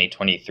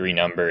 2023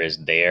 number is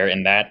there,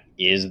 and that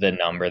is the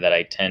number that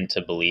I tend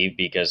to believe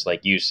because,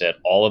 like you said,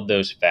 all of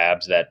those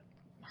fabs that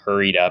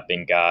hurried up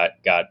and got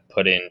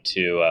put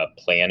into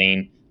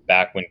planning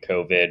back when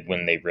COVID,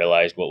 when they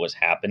realized what was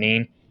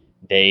happening,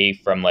 they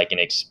from like an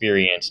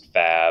experienced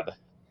fab,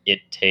 it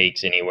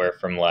takes anywhere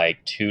from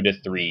like 2 to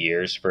 3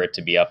 years for it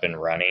to be up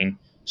and running.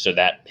 So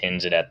that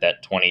pins it at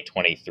that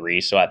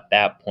 2023. So at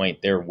that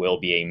point, there will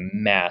be a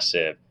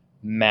massive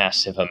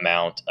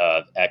amount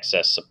of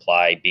excess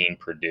supply being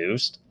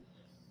produced.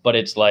 But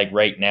it's like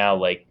right now,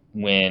 like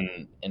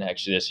when, and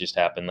actually this just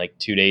happened like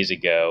 2 days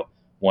ago,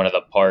 one of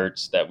the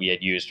parts that we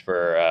had used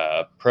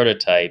for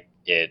prototype,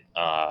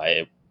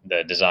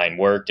 the design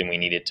worked and we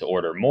needed to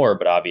order more,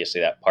 but obviously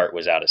that part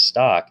was out of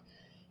stock.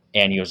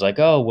 And he was like,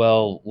 "Oh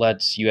well,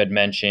 you had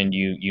mentioned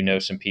you know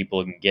some people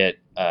who can get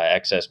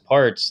excess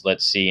parts.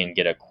 Let's see and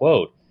get a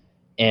quote."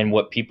 And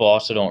what people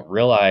also don't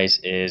realize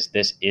is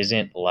this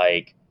isn't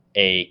like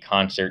a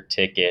concert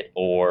ticket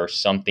or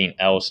something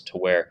else to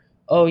where,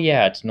 oh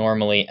yeah, it's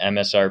normally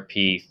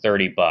MSRP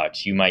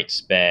 $30. You might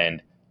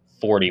spend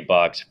 $40,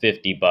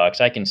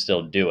 $50. I can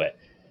still do it.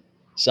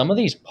 Some of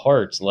these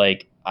parts,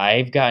 like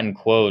I've gotten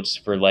quotes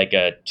for like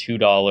a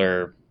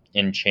 $2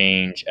 and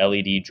change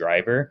LED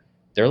driver.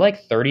 They're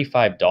like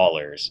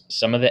 $35.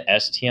 Some of the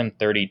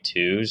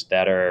STM32s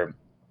that are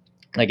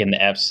like in the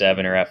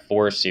F7 or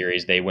F4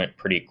 series, they went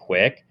pretty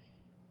quick.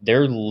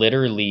 They're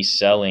literally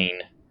selling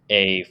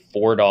a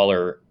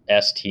 $4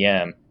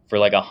 STM for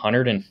like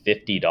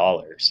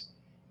 $150.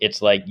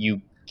 It's like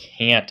you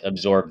can't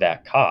absorb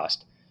that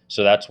cost.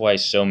 So that's why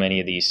so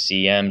many of these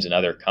CMs and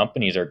other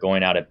companies are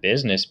going out of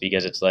business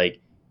because it's like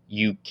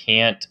you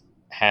can't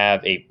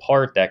have a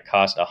part that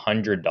costs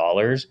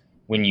 $100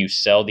 when you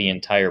sell the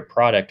entire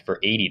product for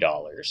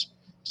 $80.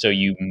 So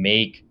you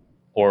make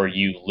or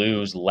you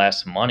lose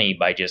less money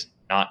by just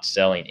not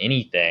selling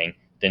anything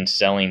than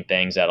selling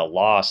things at a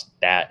loss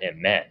that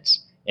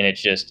immense. And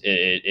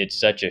it's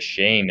such a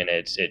shame, and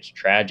it's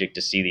tragic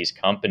to see these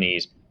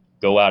companies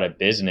go out of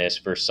business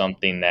for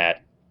something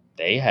that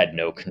they had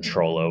no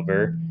control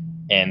over.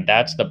 And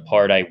that's the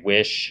part I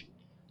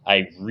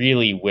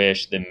really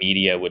wish the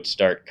media would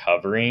start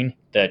covering.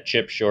 The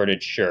chip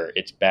shortage, sure,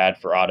 it's bad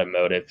for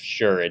automotive,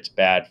 sure, it's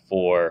bad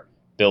for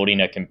building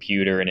a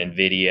computer and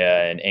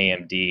Nvidia and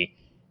AMD.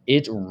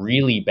 It's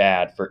really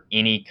bad for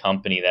any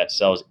company that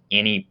sells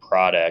any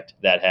product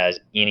that has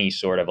any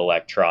sort of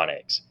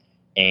electronics,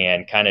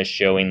 and kind of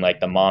showing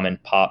like the mom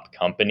and pop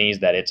companies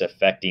that it's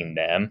affecting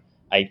them.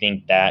 I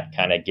think that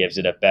kind of gives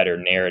it a better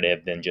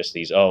narrative than just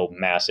these, oh,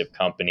 massive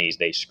companies,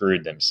 they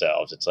screwed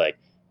themselves. It's like,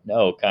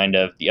 no, kind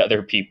of the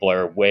other people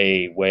are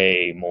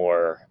way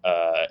more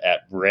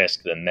at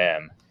risk than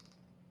them.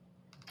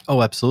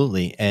 Oh,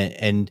 absolutely.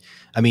 And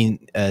I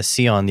mean,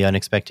 Sion, the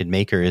unexpected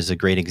maker, is a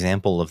great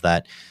example of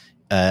that.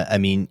 I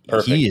mean,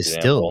 Perfect he is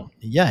example. still,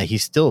 yeah,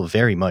 he's still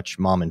very much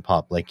mom and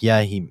pop. Like,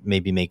 yeah, he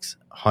maybe makes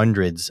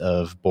hundreds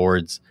of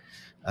boards,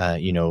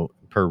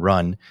 per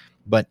run,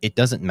 but it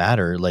doesn't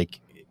matter. Like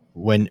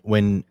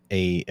when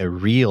a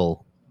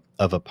reel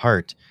of a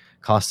part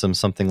costs them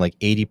something like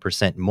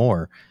 80%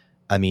 more,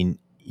 I mean,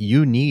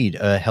 you need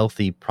a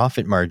healthy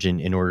profit margin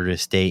in order to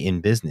stay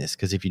in business.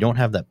 Because if you don't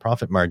have that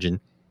profit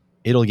margin,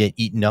 it'll get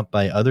eaten up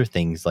by other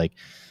things like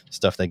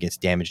stuff that gets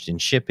damaged in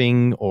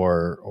shipping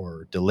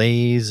or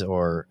delays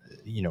or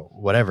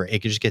whatever.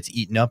 It just gets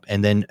eaten up,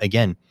 and then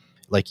again,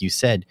 like you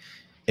said,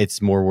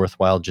 it's more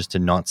worthwhile just to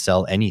not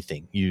sell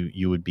anything.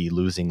 You would be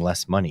losing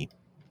less money.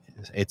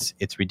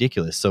 It's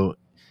ridiculous. So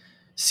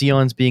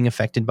Sion's being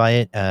affected by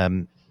it.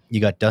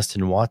 You got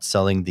Dustin Watts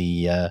selling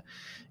the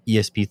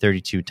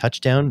ESP32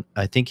 touchdown.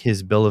 I think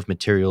his bill of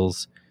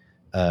materials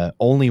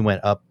only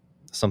went up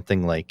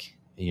something like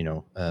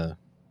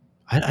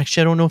I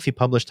don't know if he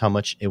published how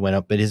much it went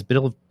up, but his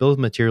bill of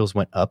materials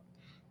went up,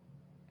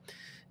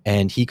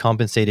 and he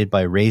compensated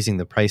by raising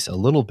the price a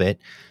little bit,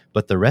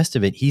 but the rest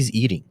of it he's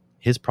eating.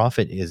 His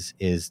profit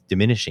is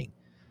diminishing.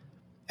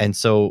 And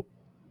so,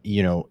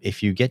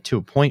 if you get to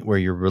a point where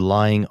you're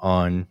relying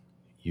on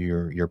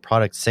your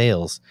product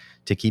sales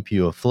to keep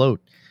you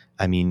afloat,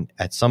 I mean,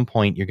 at some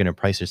point you're going to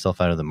price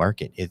yourself out of the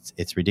market.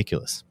 It's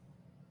ridiculous.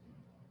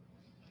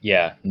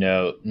 Yeah,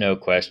 no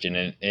question.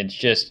 And it's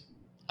just,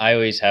 I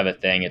always have a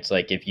thing. It's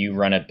like if you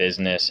run a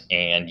business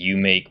and you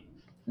make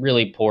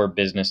really poor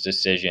business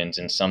decisions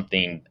and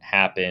something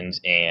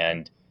happens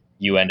and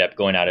you end up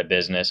going out of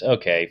business,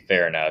 okay,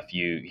 fair enough.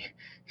 You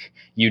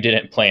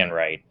didn't plan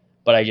right.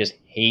 But I just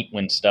hate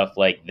when stuff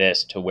like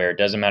this, to where it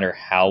doesn't matter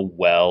how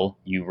well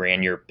you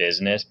ran your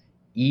business,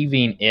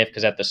 even if,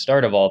 because at the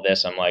start of all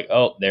this, I'm like,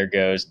 oh, there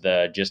goes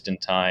the just in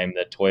time,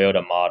 the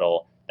Toyota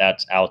model,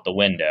 that's out the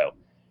window.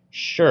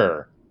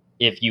 Sure,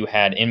 if you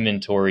had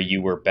inventory,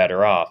 you were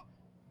better off.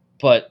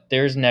 But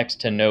there's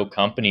next to no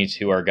companies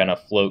who are going to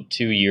float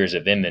 2 years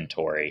of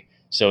inventory.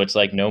 So it's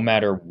like no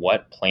matter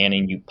what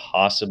planning you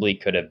possibly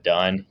could have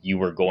done, you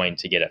were going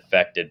to get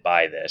affected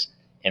by this.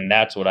 And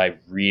that's what I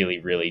really,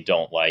 really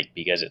don't like,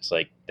 because it's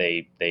like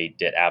they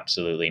did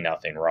absolutely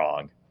nothing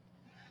wrong.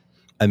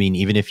 I mean,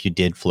 even if you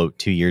did float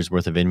 2 years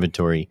worth of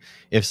inventory,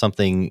 if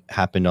something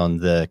happened on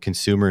the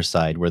consumer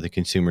side where the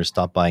consumers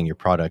stop buying your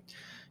product,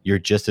 you're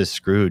just as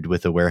screwed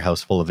with a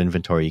warehouse full of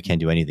inventory you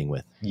can't do anything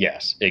with.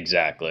 Yes,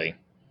 exactly.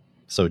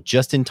 So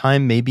just in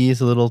time maybe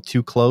is a little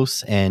too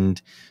close,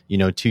 and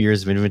 2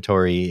 years of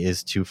inventory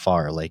is too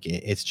far. Like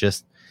it's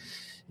just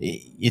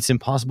it's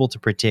impossible to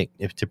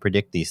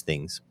predict these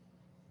things.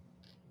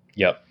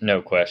 Yep,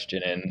 no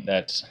question. And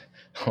that's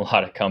a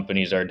lot of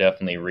companies are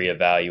definitely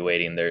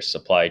reevaluating their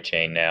supply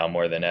chain now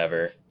more than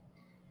ever.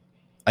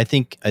 I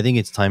think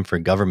it's time for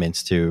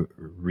governments to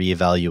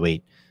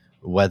reevaluate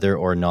whether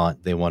or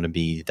not they want to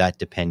be that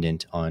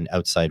dependent on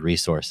outside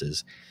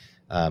resources.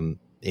 I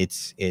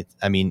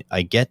mean,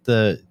 I get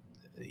the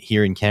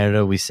here in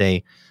Canada we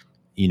say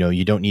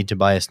you don't need to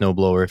buy a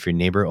snowblower if your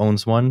neighbor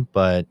owns one,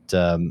 but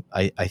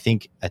I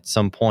think at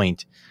some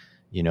point,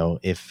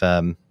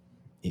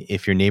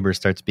 if your neighbor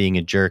starts being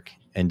a jerk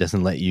and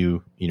doesn't let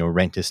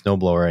rent his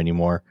snowblower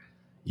anymore,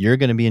 you're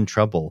going to be in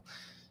trouble.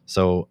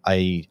 So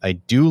I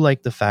do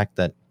like the fact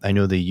that I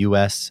know the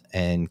US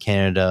and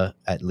Canada,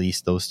 at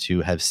least those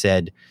two, have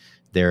said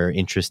they're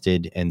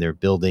interested and they're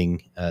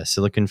building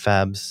silicon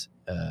fabs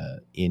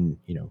in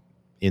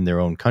their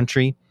own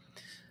country.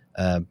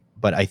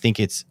 But I think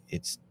it's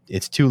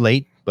too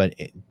late. But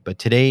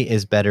today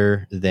is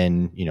better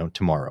than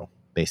tomorrow,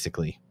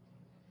 basically.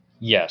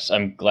 Yes,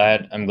 I'm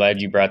glad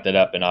you brought that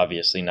up, and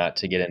obviously not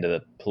to get into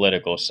the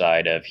political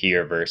side of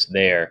here versus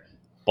there,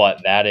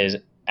 but that is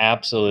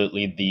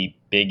absolutely the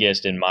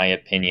biggest, in my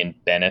opinion,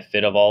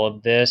 benefit of all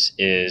of this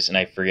is, and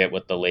I forget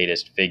what the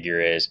latest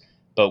figure is,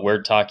 but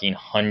we're talking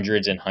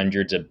hundreds and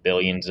hundreds of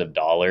billions of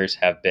dollars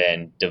have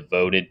been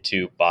devoted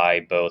to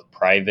by both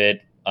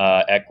private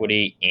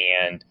equity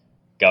and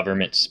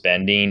government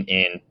spending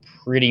in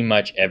pretty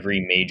much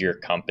every major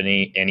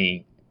company,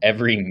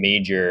 every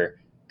major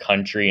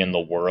country in the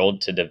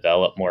world to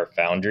develop more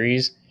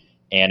foundries.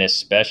 And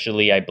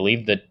especially, I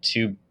believe the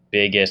two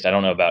biggest, I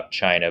don't know about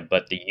China,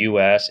 but the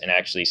US and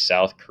actually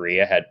South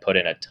Korea had put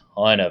in a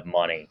ton of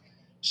money.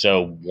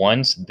 So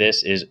once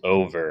this is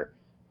over,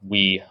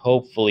 we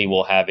hopefully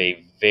will have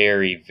a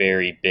very,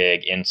 very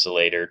big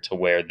insulator to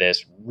where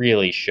this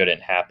really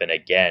shouldn't happen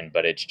again.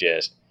 But it's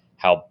just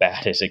how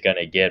bad is it going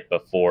to get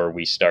before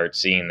we start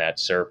seeing that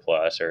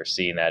surplus or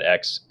seeing that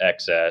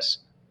excess?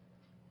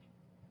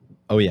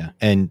 Oh yeah,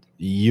 and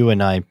you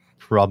and I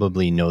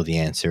probably know the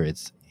answer.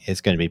 It's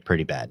going to be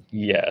pretty bad.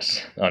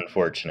 Yes,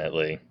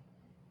 unfortunately.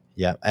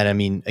 Yeah, and I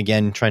mean,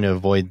 again, trying to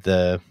avoid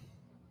the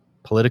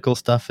political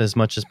stuff as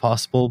much as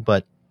possible,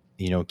 but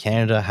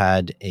Canada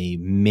had a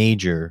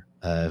major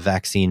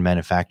vaccine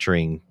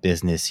manufacturing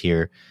business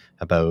here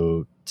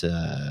about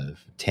 7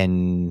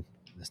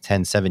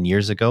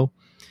 years ago,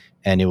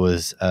 and it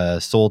was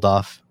sold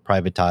off,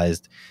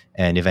 privatized,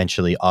 and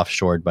eventually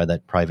offshored by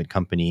that private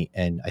company.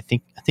 And I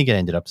think it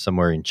ended up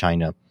somewhere in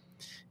China.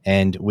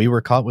 And we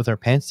were caught with our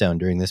pants down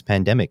during this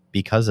pandemic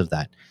because of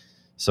that.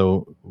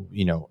 So,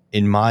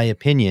 in my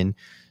opinion,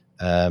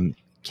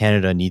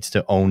 Canada needs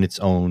to own its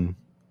own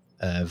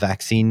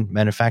vaccine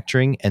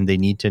manufacturing, and they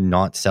need to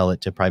not sell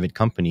it to private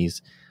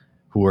companies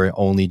who are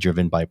only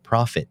driven by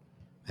profit.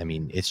 I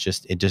mean, it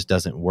just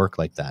doesn't work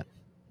like that.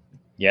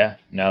 Yeah,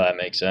 now that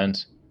makes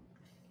sense.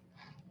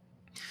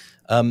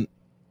 Um,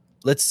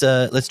 let's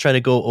try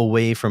to go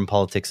away from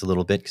politics a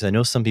little bit, because I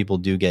know some people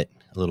do get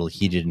a little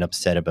heated and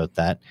upset about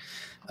that.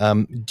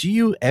 Do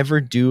you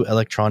ever do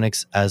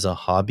electronics as a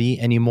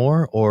hobby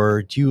anymore,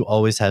 or do you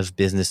always have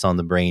business on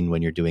the brain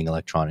when you're doing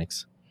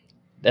electronics?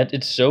 That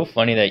it's so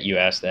funny that you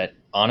asked that.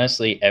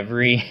 Honestly,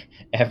 every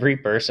every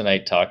person I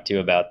talk to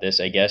about this,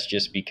 I guess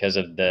just because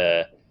of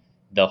the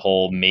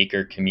whole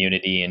maker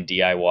community and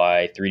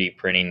DIY 3D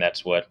printing,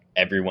 that's what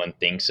everyone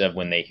thinks of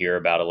when they hear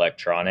about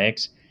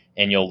electronics.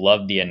 And you'll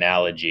love the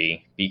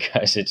analogy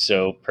because it's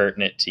so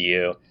pertinent to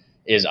you.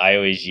 Is I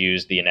always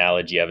use the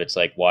analogy of it's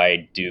like,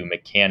 why do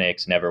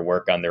mechanics never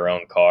work on their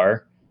own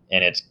car?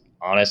 And it's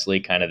honestly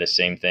kind of the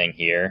same thing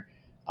here.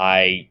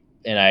 I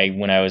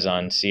when I was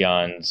on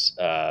Sion's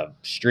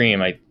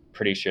stream, I'm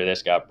pretty sure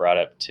this got brought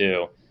up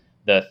too.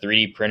 The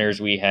 3D printers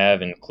we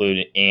have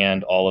included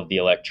and all of the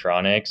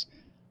electronics,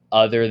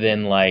 other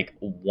than like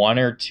one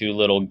or two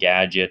little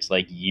gadgets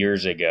like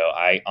years ago,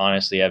 I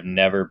honestly have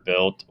never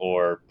built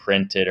or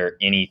printed or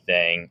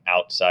anything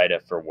outside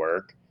of for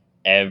work.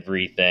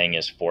 Everything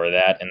is for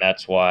that. And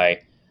that's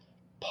why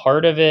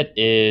part of it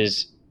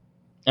is,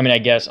 I mean, I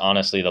guess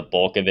honestly, the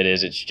bulk of it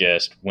is it's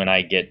just when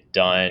I get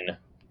done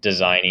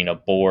designing a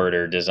board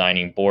or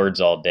designing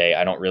boards all day,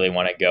 I don't really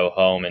want to go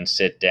home and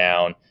sit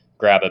down,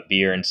 grab a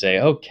beer, and say,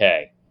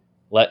 okay,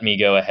 let me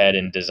go ahead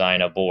and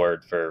design a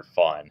board for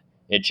fun.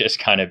 It just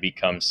kind of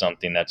becomes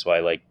something. That's why I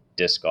like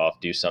disc golf,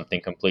 do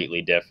something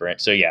completely different.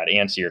 So yeah, to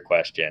answer your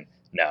question,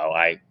 no,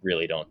 I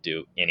really don't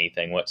do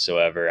anything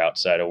whatsoever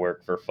outside of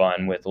work for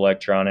fun with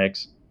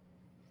electronics.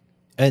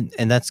 And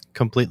that's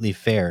completely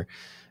fair.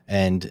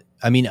 And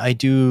I mean, I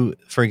do,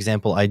 for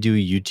example, I do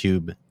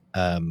YouTube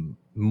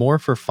more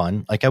for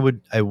fun. Like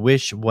I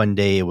wish one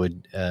day it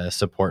would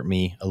support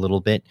me a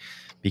little bit,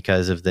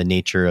 because of the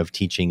nature of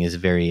teaching is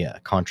very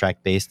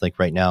contract based. Like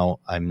right now,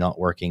 I'm not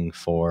working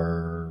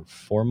for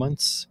 4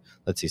 months.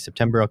 Let's see,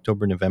 September,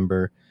 October,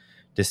 November,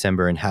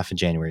 December, and half of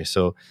January.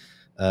 So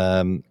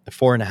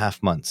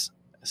 4.5 months.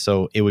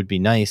 So it would be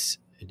nice,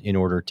 in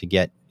order to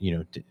get,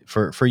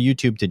 for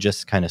YouTube to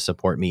just kind of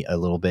support me a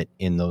little bit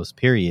in those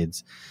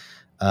periods.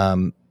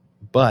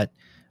 But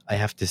I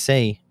have to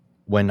say,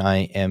 when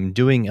I am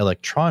doing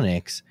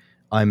electronics,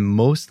 I'm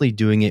mostly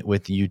doing it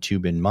with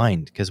YouTube in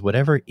mind, because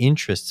whatever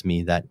interests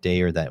me that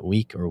day or that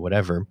week or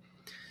whatever,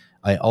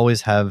 I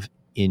always have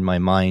in my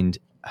mind,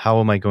 how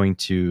am I going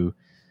to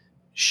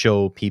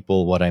show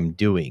people what I'm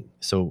doing?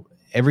 So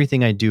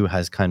everything I do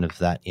has kind of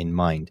that in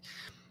mind.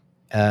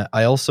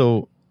 I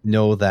also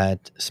know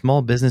that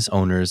small business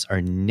owners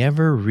are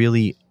never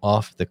really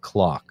off the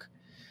clock.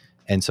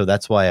 And so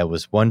that's why I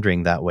was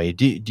wondering that way.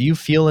 Do you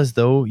feel as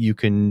though you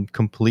can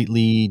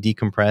completely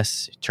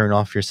decompress, turn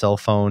off your cell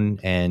phone,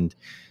 and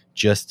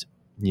just,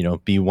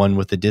 be one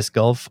with the disc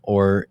golf?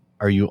 Or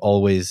are you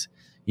always,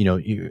 are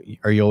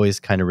you always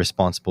kind of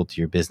responsible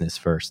to your business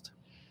first?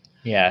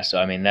 Yeah, so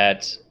I mean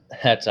that's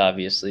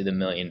obviously the $1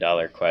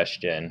 million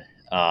question.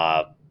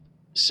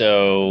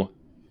 So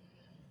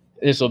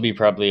this will be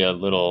probably a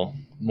little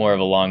more of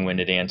a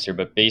long-winded answer,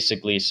 but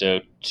basically, so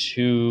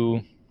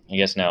I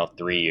guess now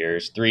 3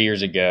 years, 3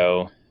 years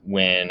ago,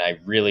 when I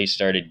really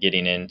started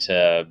getting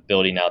into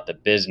building out the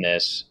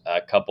business, a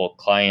couple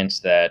clients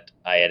that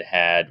I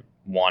had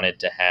wanted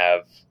to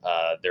have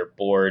their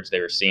boards. They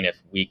were seeing if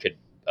we could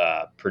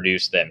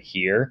produce them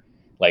here,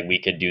 like we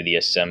could do the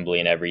assembly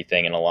and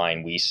everything in a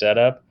line we set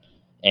up.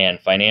 And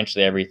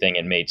financially, everything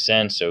had made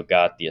sense. So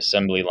got the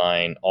assembly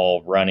line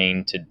all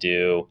running to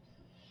do.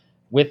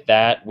 With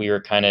that, we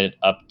were kind of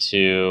up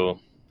to,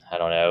 I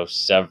don't know,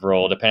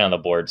 several, depending on the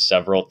board,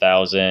 several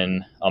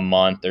thousand a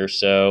month or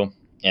so.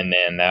 And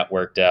then that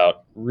worked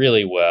out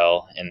really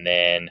well. And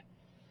then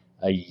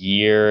a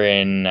year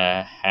and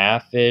a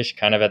half ish,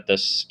 kind of at the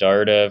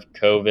start of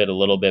COVID, a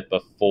little bit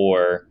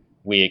before,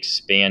 we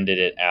expanded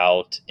it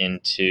out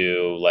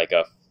into like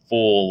a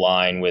full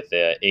line with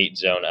a 8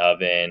 zone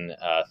oven,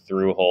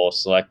 through hole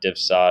selective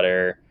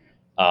solder.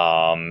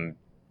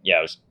 Yeah,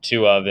 it was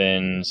two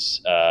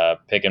ovens,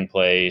 pick and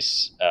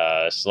place,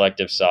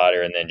 selective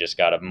solder, and then just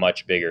got a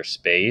much bigger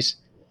space.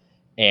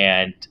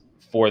 And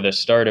for the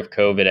start of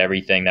COVID,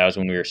 everything, that was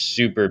when we were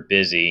super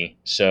busy.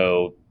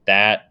 So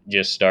that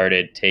just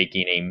started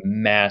taking a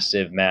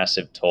massive,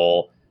 massive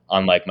toll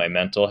on like my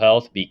mental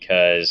health,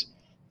 because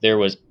there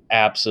was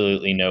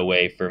absolutely no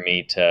way for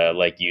me to,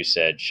 like you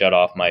said, shut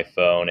off my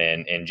phone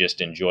and just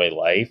enjoy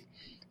life.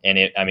 And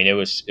I mean, it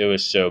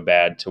was so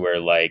bad to where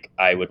like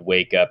I would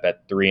wake up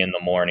at 3 in the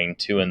morning,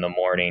 2 in the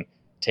morning,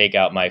 take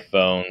out my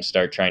phone,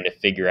 start trying to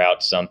figure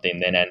out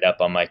something, then end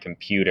up on my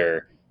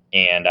computer,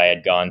 and I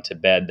had gone to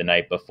bed the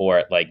night before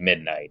at like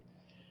midnight.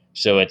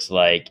 So it's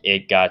like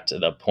it got to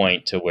the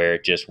point to where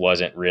it just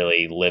wasn't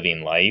really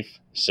living life.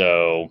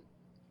 So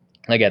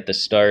like at the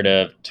start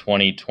of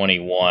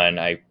 2021,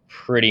 I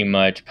pretty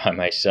much by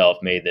myself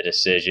made the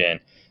decision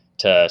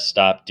to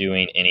stop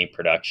doing any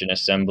production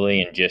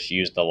assembly and just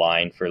use the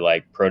line for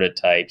like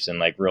prototypes and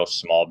like real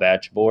small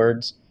batch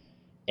boards,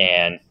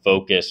 and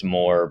focus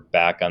more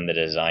back on the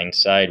design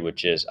side,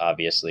 which is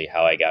obviously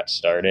how I got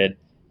started.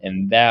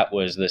 And that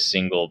was the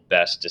single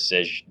best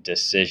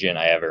decision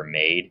I ever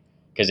made,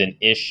 because an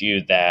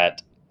issue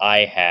that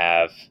I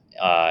have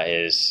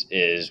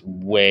is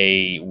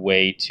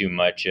way too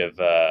much of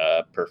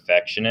a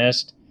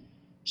perfectionist.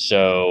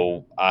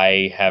 So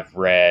I have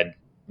read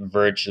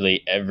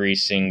virtually every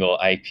single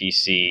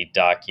IPC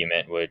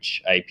document,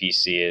 which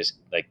IPC is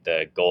like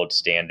the gold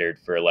standard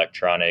for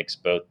electronics,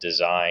 both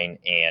design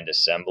and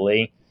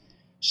assembly.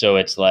 So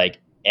it's like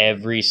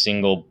every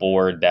single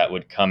board that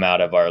would come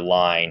out of our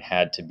line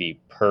had to be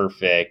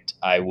perfect.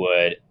 I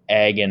would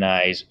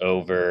agonize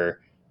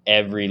over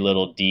every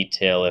little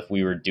detail if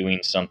we were doing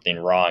something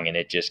wrong, and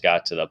it just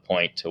got to the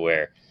point to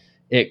where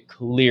it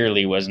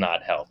clearly was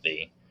not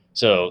healthy.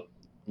 So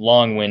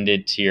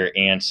long-winded to your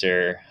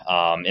answer,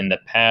 in the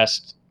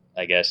past,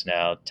 I guess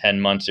now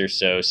 10 months or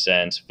so,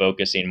 since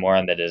focusing more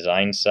on the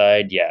design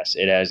side, yes,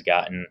 it has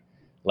gotten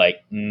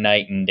like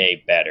night and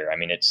day better. I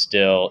mean, it's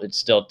still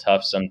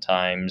tough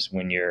sometimes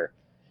when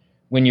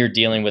you're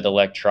dealing with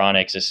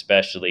electronics,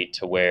 especially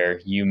to where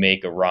you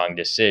make a wrong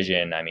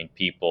decision. I mean,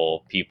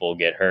 people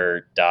get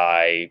hurt,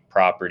 die,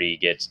 property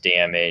gets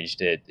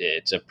damaged.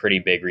 It's a pretty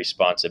big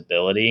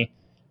responsibility,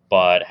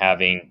 but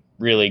having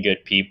really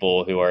good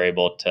people who are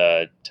able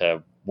to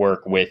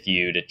work with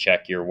you to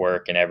check your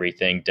work and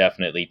everything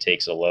definitely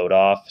takes a load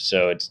off.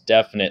 So it's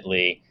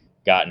definitely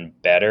gotten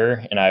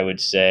better, and I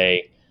would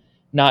say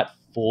not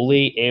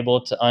fully able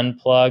to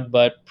unplug,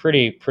 but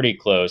pretty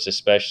close,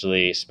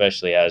 especially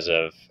as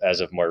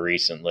of more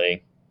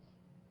recently.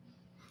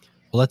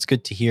 Well, that's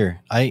good to hear.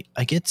 I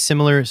get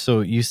similar.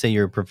 So you say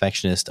you're a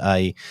perfectionist.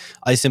 I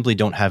simply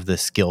don't have the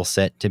skill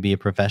set to be a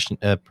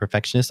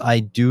perfectionist. I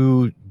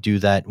do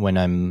that when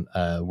I'm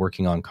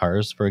working on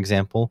cars, for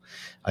example.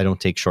 I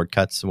don't take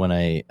shortcuts when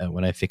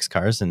I fix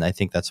cars, and I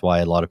think that's why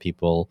a lot of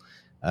people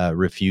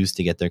refuse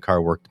to get their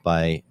car worked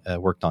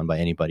on by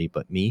anybody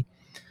but me.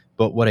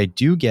 But what I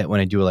do get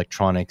when I do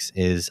electronics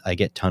is I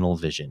get tunnel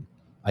vision.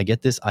 I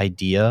get this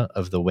idea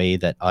of the way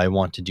that I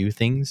want to do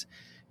things,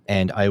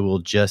 and I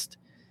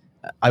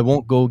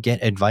won't go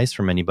get advice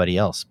from anybody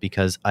else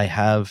because I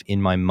have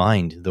in my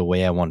mind the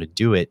way I want to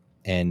do it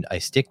and I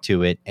stick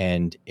to it,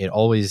 and it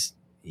always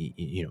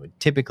it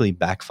typically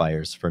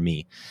backfires for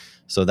me.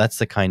 So that's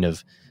the kind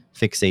of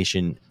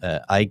fixation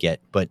I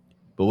get. But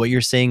what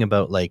you're saying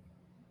about like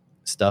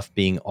stuff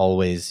being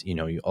always,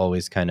 you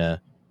always kind of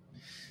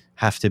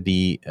have to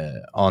be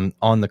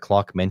on the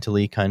clock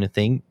mentally kind of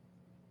thing.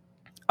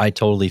 I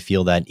totally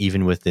feel that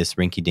even with this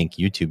rinky dink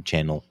YouTube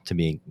channel, to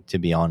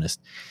be honest.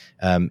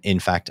 In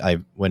fact, I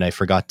when I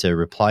forgot to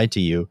reply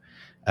to you,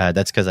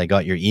 that's because I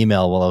got your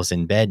email while I was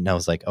in bed, and I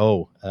was like,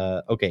 "Oh,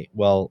 okay.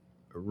 Well,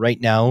 right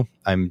now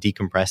I'm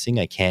decompressing.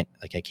 I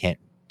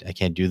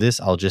can't do this.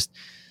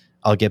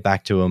 I'll get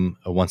back to him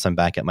once I'm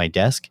back at my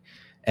desk."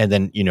 And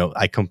then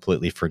I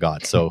completely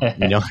forgot. So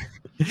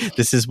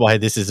this is why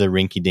this is a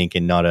rinky dink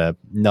and not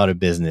a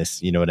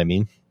business. You know what I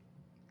mean?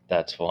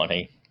 That's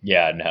funny.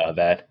 Yeah, no,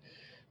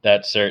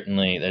 that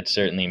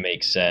certainly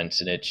makes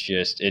sense, and it's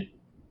just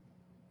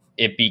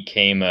it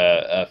became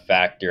a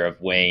factor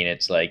of weighing.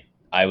 It's like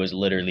I was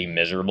literally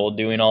miserable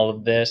doing all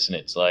of this, and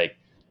it's like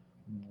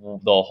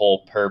the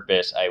whole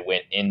purpose I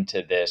went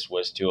into this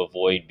was to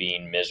avoid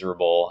being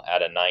miserable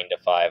at a 9 to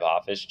 5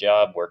 office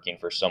job working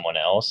for someone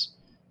else.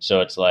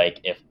 So it's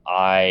like, if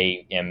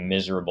I am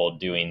miserable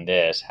doing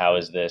this, how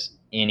is this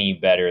any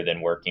better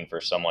than working for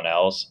someone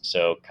else?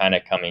 So, kind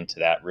of coming to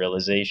that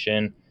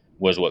realization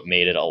was what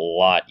made it a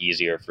lot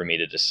easier for me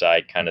to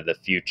decide kind of the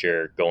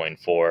future going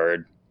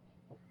forward.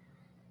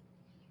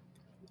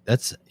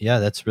 That's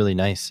really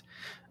nice.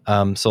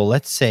 So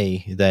let's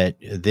say that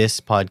this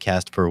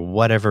podcast, for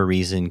whatever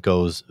reason,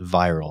 goes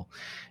viral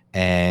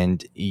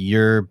and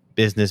your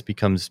business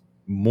becomes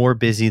more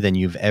busy than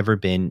you've ever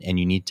been and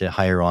you need to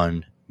hire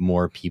on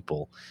more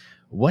people.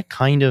 What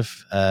kind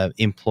of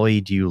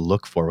employee do you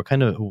look for?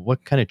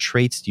 What kind of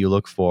traits do you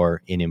look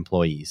for in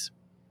employees?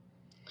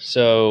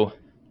 So,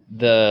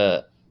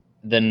 the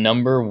the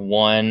number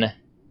one,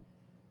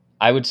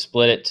 I would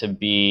split it to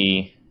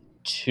be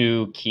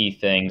two key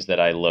things that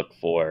I look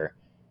for.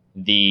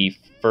 The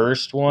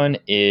first one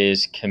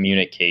is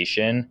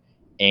communication.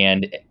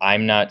 And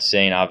I'm not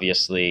saying,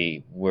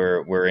 obviously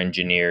we're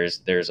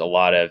engineers. There's a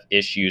lot of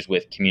issues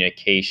with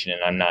communication,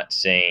 and I'm not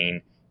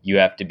saying you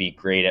have to be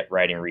great at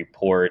writing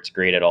reports,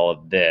 great at all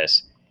of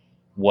this.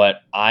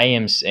 What I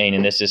am saying,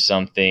 and this is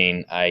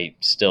something I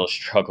still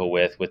struggle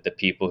with the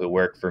people who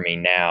work for me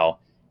now,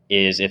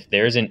 is if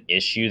there's an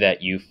issue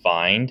that you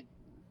find,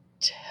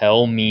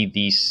 tell me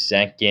the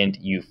second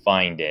you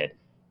find it.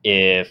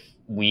 If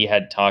we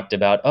had talked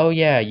about, oh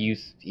yeah,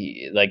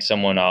 like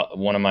someone,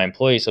 one of my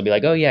employees will be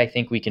like, oh yeah, I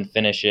think we can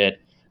finish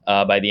it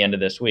by the end of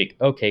this week.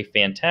 Okay,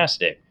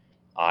 fantastic.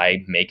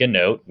 I make a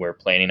note. We're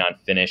planning on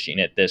finishing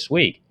it this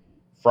week.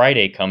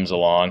 Friday comes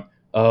along.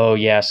 Oh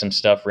yeah, some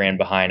stuff ran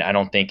behind. I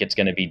don't think it's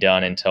going to be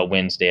done until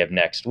Wednesday of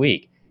next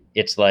week.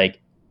 It's like,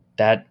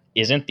 that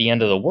isn't the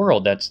end of the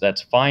world.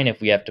 That's fine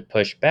if we have to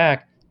push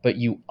back, but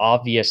you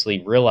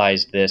obviously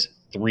realized this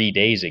 3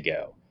 days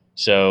ago.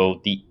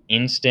 So the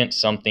instant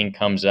something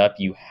comes up,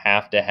 you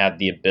have to have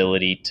the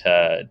ability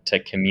to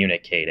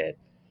communicate it.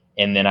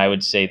 And then I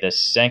would say the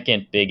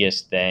second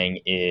biggest thing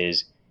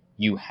is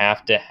you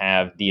have to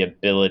have the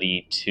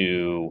ability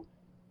to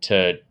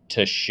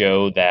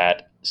show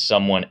that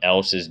someone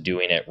else is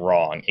doing it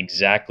wrong.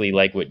 Exactly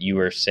like what you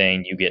were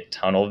saying, you get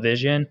tunnel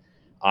vision.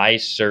 I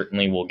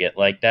certainly will get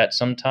like that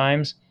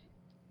sometimes,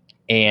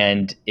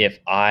 and if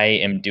I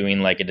am doing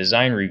like a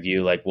design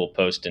review, like we'll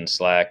post in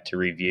Slack to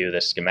review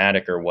the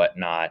schematic or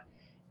whatnot,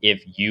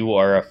 if you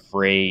are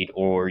afraid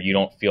or you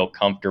don't feel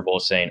comfortable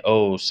saying,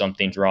 oh,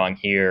 something's wrong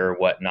here or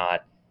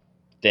whatnot,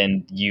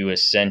 then you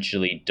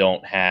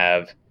don't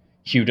have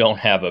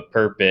a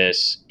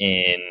purpose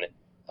in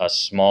a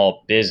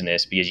small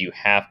business, because you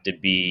have to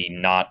be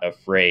not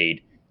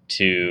afraid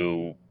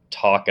to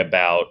talk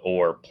about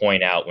or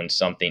point out when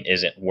something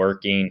isn't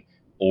working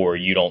or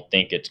you don't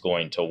think it's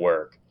going to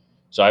work.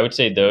 So I would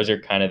say those are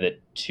kind of the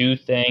two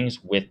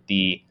things, with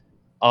the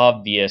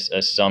obvious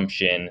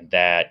assumption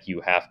that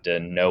you have to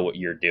know what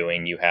you're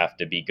doing, you have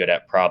to be good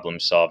at problem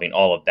solving.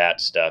 All of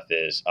that stuff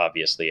is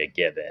obviously a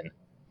given.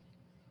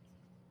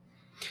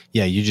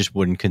 Yeah, you just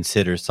wouldn't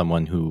consider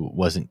someone who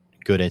wasn't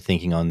good at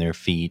thinking on their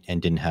feet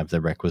and didn't have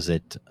the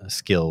requisite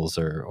skills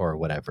or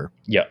whatever.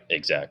 Yeah,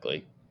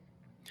 exactly.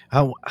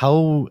 How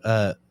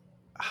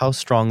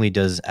strongly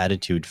does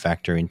attitude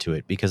factor into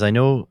it? Because I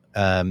know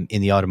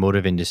in the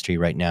automotive industry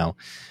right now.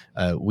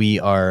 We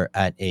are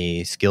at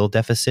a skill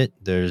deficit.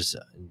 There's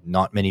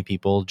not many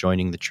people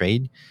joining the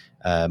trade,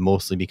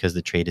 mostly because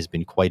the trade has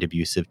been quite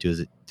abusive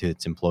to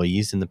its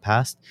employees in the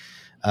past.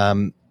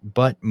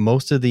 But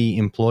most of the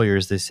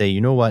employers, they say,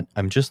 you know what,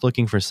 I'm just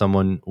looking for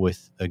someone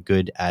with a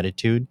good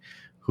attitude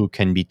who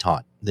can be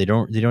taught. They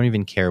don't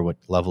even care what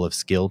level of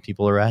skill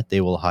people are at.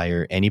 They will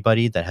hire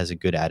anybody that has a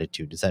good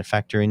attitude. Does that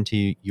factor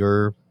into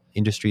your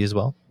industry as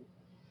well?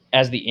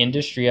 As the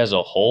industry as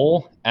a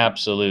whole,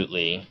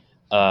 absolutely.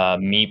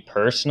 Me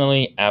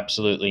personally,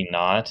 absolutely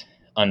not.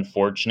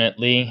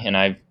 Unfortunately, and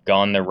I've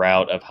gone the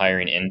route of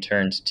hiring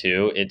interns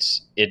too.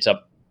 It's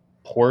a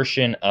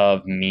portion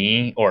of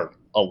me, or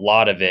a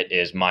lot of it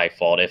is my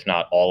fault, if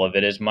not all of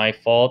it is my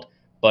fault.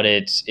 But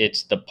it's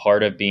the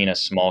part of being a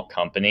small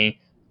company.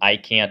 I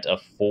can't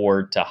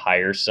afford to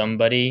hire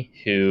somebody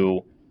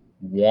who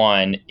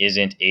one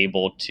isn't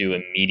able to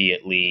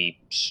immediately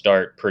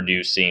start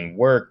producing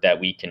work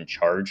that we can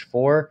charge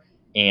for,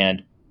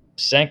 and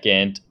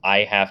second,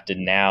 I have to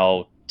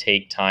now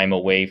take time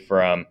away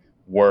from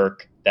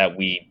work that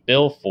we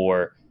bill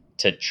for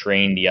to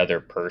train the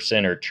other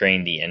person or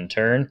train the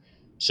intern.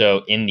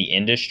 So in the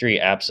industry,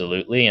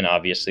 absolutely, and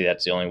obviously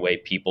that's the only way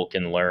people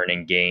can learn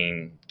and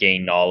gain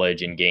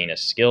knowledge and gain a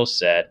skill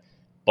set.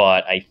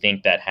 But I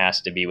think that has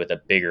to be with a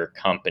bigger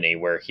company,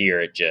 where here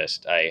it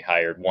just, I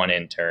hired one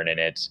intern and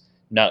it's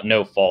not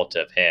no fault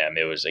of him.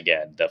 It was,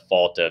 again, the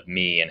fault of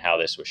me and how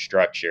this was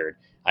structured.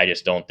 I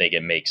just don't think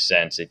it makes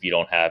sense if you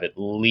don't have at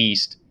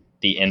least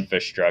the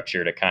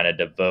infrastructure to kind of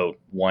devote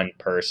one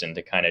person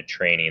to kind of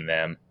training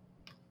them.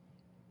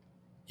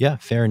 Yeah,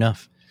 fair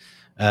enough.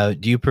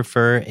 Do you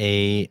prefer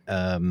a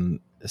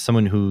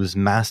someone who's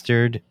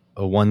mastered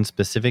a one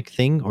specific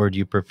thing, or do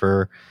you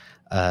prefer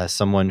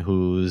someone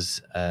who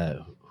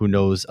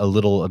knows a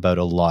little about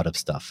a lot of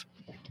stuff?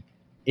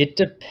 It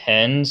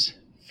depends.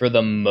 For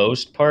the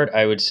most part,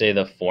 I would say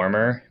the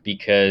former,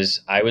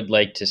 because I would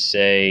like to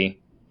say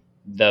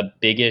the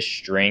biggest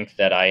strength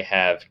that I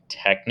have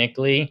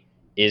technically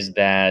is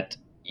that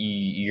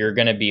you're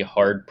going to be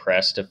hard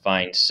pressed to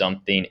find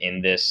something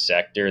in this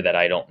sector that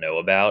I don't know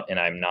about and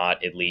I'm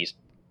not at least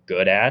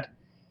good at.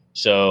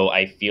 So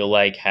I feel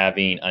like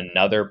having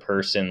another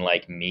person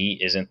like me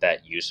isn't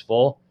that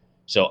useful.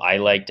 So I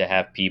like to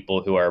have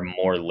people who are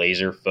more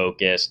laser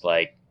focused,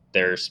 like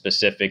they're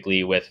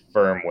specifically with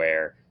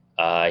firmware.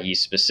 He's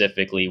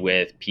specifically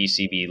with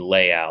PCB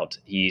layout.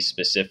 He's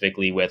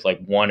specifically with like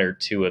one or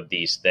two of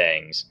these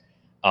things.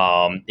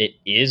 It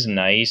is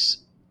nice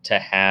to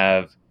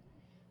have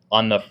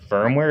on the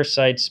firmware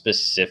side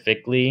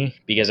specifically,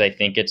 because I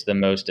think it's the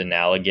most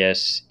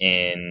analogous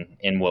in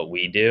what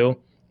we do.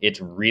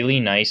 It's really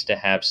nice to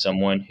have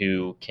someone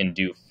who can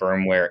do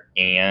firmware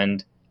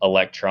and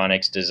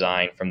electronics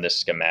design from the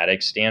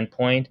schematic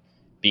standpoint,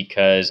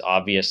 because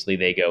obviously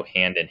they go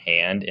hand in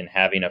hand, and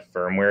having a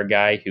firmware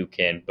guy who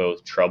can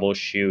both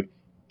troubleshoot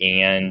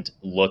and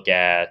look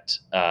at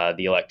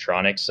the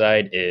electronic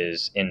side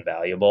is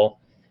invaluable.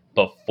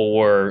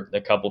 Before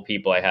the couple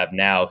people I have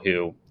now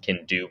who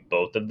can do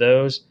both of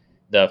those,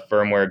 the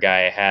firmware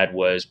guy I had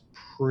was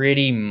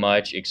pretty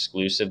much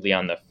exclusively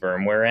on the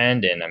firmware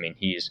end, and I mean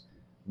he's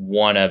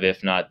one of,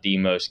 if not the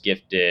most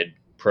gifted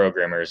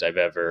programmers I've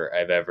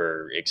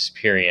ever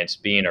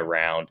experienced being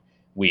around.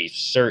 We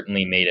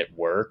certainly made it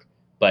work,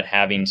 but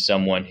having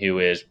someone who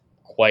is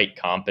quite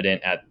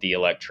competent at the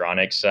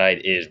electronic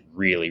side is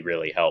really,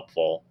 really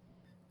helpful.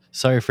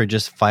 Sorry for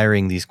just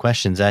firing these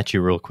questions at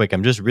you real quick.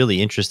 I'm just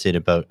really interested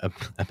about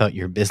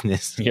your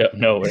business. Yep,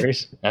 no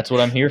worries. That's what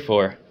I'm here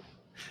for.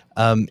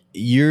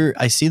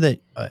 I see that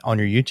on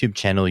your YouTube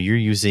channel, you're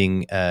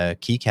using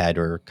KiCad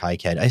or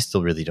KiCad. I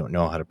still really don't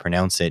know how to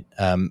pronounce it.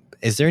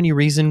 Is there any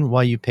reason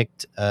why you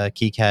picked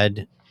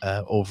KiCad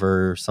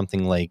over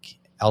something like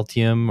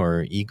Altium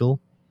or Eagle?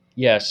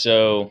 Yeah,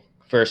 so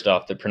first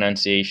off, the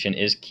pronunciation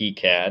is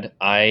KiCad.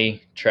 I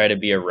try to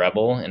be a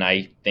rebel, and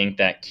I think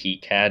that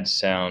KiCad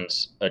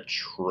sounds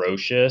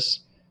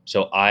atrocious.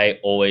 So I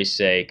always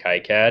say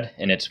KiCad,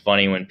 and it's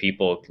funny when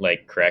people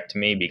like correct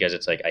me, because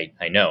it's like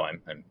I know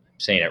I'm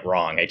saying it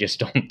wrong. I just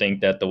don't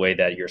think that the way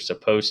that you're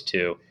supposed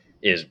to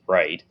is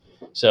right.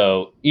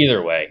 So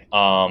either way,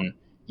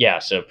 yeah,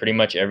 so pretty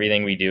much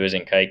everything we do is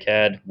in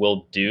KiCad.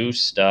 We'll do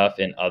stuff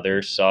in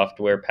other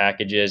software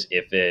packages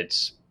if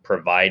it's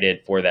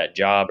provided for that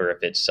job or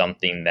if it's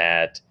something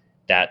that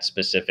that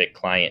specific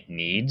client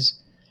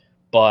needs.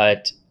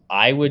 But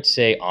I would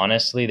say,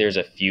 honestly, there's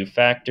a few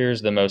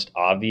factors. The most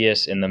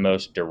obvious and the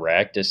most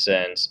direct is,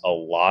 since a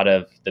lot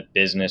of the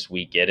business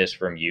we get is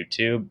from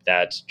YouTube,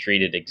 that's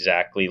treated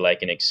exactly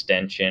like an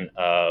extension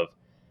of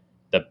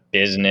the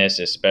business,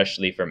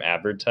 especially from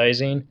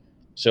advertising.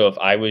 So if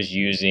I was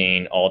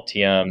using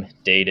Altium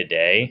day to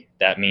day,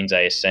 that means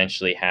I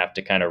essentially have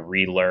to kind of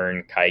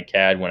relearn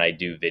KiCad when I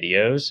do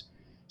videos.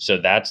 So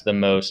that's the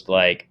most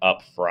like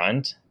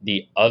upfront.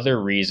 The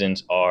other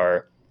reasons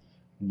are,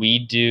 we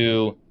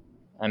do,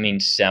 I mean,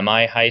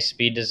 semi high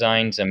speed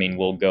designs. I mean,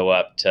 we'll go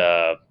up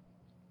to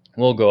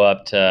We'll go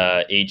up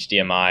to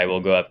HDMI, we'll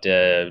go up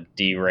to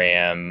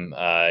DRAM,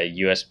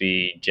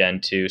 USB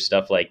Gen 2,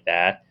 stuff like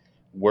that.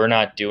 We're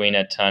not doing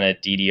a ton of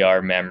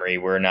DDR memory.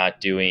 We're not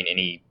doing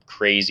any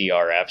crazy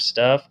RF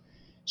stuff.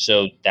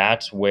 So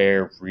that's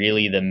where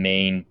really the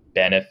main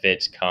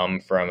benefits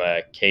come from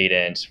a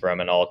Cadence, from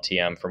an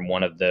Altium, from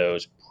one of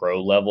those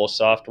pro level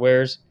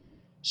softwares.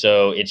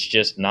 So it's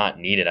just not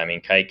needed. I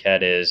mean, KiCad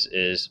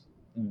is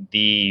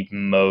the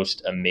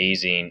most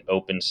amazing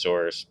open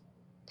source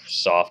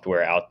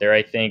software out there,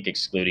 I think,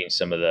 excluding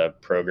some of the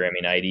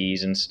programming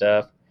IDEs and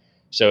stuff.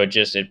 So it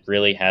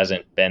really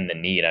hasn't been the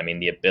need. I mean,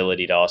 the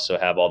ability to also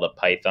have all the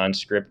Python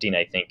scripting,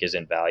 I think, is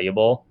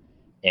invaluable.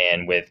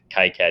 And with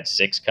KiCad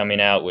 6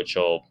 coming out, which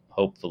will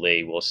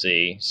hopefully we'll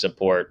see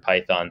support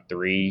Python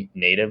 3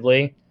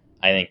 natively,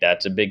 I think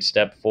that's a big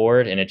step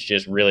forward. And it's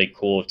just really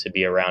cool to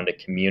be around a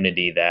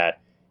community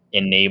that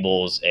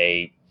enables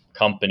a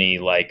company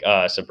like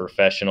us, a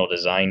professional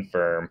design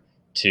firm,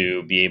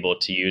 to be able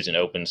to use an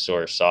open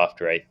source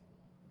software.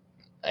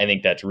 I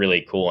think that's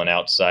really cool. And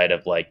outside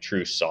of like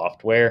true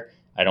software,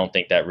 I don't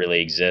think that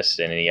really exists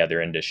in any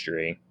other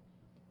industry.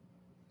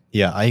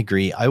 Yeah, I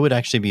agree. I would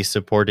actually be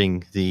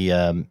supporting the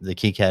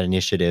KiCad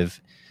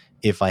initiative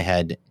if I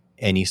had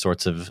any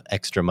sorts of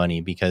extra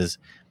money, because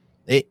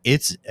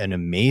it's an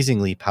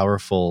amazingly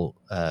powerful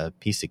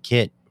piece of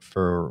kit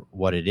for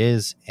what it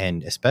is,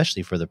 and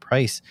especially for the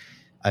price.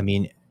 I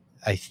mean,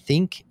 I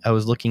think I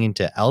was looking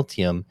into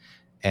Altium,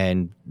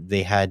 and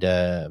they had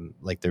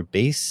like their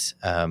base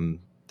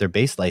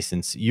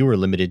license. You were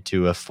limited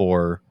to a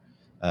four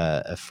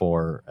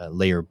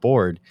layer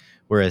board,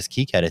 whereas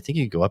KiCad, I think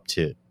you could go up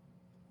to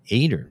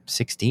 8 or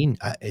 16.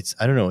 I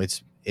don't know.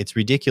 It's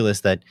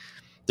ridiculous that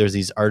there's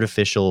these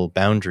artificial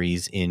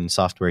boundaries in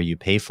software you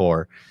pay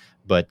for,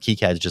 but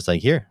KiCad's just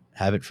like, here,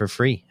 have it for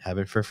free, have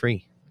it for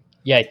free.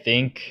 Yeah, I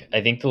think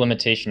the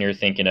limitation you're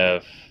thinking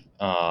of,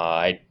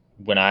 I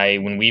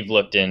when we've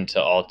looked into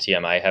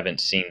Altium, I haven't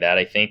seen that.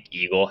 I think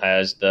Eagle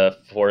has the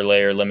 4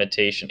 layer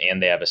limitation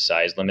and they have a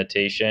size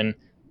limitation.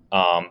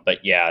 But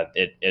yeah,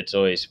 it's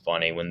always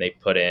funny when they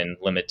put in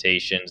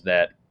limitations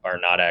that are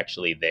not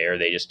actually there.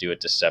 They just do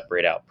it to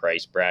separate out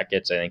price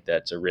brackets. I think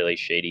that's a really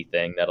shady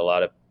thing that a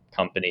lot of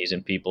companies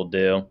and people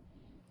do.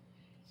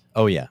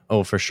 Oh yeah,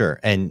 oh for sure.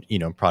 And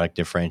product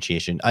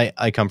differentiation.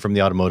 I come from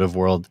the automotive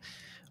world.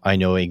 I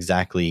know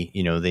exactly.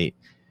 They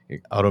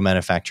auto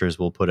manufacturers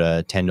will put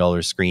a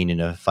 $10 screen in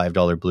a $5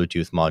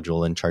 Bluetooth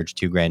module and charge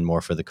 2 grand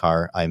more for the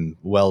car. I'm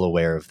well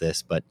aware of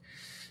this, but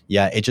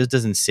yeah, it just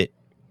doesn't sit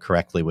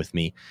correctly with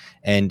me.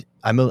 And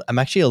I'm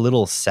actually a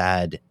little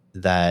sad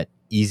that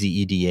Easy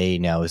EDA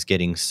now is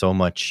getting so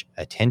much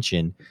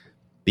attention,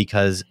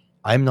 because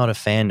I'm not a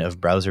fan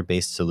of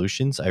browser-based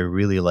solutions. I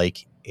really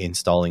like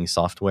installing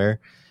software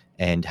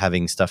and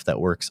having stuff that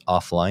works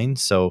offline.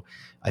 So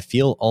I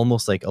feel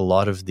almost like a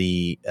lot of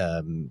the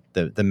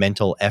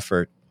mental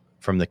effort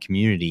from the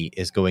community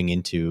is going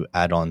into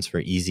add-ons for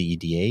Easy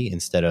EDA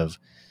instead of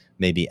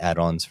maybe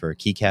add-ons for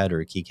KiCad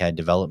or KiCad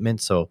development.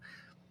 So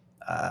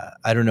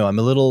I don't know.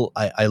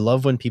 I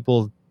love when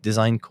people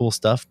design cool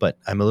stuff, but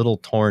I'm a little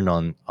torn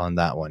on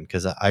that one,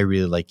 because I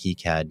really like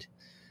KiCad,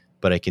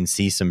 but I can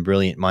see some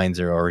brilliant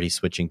minds are already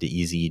switching to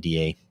Easy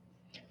EDA.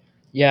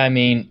 Yeah, I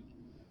mean,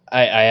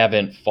 I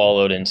haven't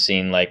followed and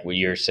seen like what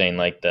you're saying,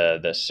 like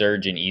the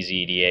surge in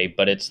Easy EDA,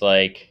 but it's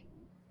like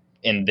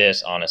in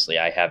this, honestly,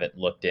 I haven't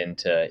looked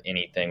into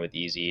anything with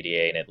Easy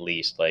EDA in at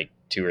least like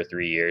 2 or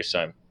 3 years.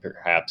 So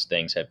perhaps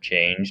things have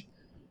changed.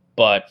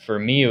 But for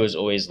me, it was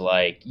always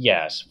like,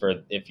 yes,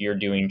 for if you're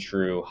doing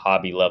true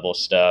hobby level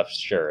stuff,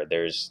 sure,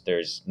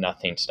 there's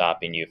nothing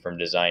stopping you from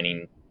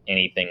designing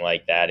anything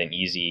like that in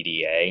Easy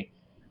EDA.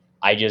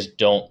 I just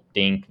don't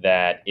think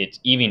that it's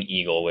even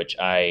Eagle, which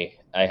I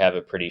have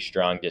a pretty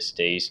strong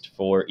distaste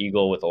for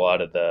Eagle with a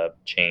lot of the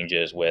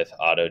changes with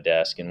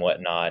Autodesk and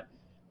whatnot.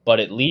 But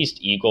at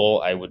least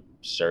Eagle, I would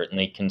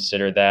certainly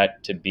consider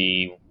that to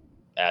be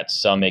at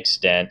some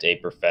extent a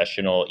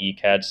professional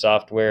ECAD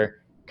software.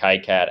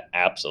 KiCad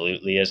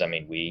absolutely is. I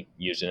mean, we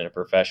use it in a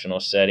professional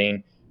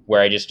setting where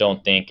I just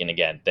don't think, and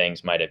again,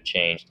 things might have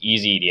changed.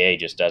 Easy EDA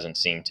just doesn't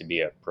seem to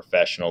be a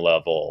professional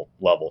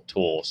level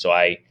tool. So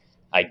I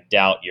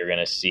doubt you're going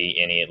to see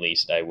any, at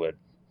least I would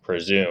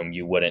presume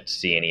you wouldn't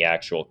see any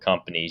actual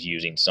companies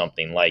using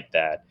something like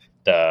that.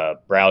 The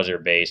browser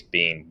based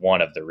being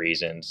one of the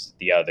reasons,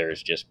 the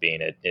others just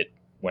being it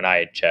when I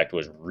had checked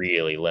was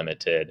really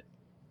limited.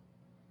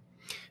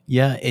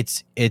 Yeah,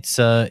 it's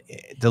the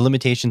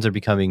limitations are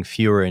becoming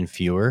fewer and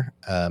fewer.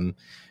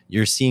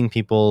 You're seeing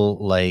people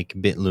like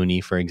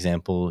BitLooney, for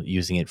example,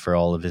 using it for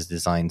all of his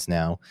designs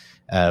now.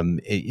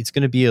 It's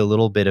going to be a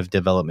little bit of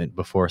development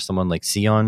before someone like Sion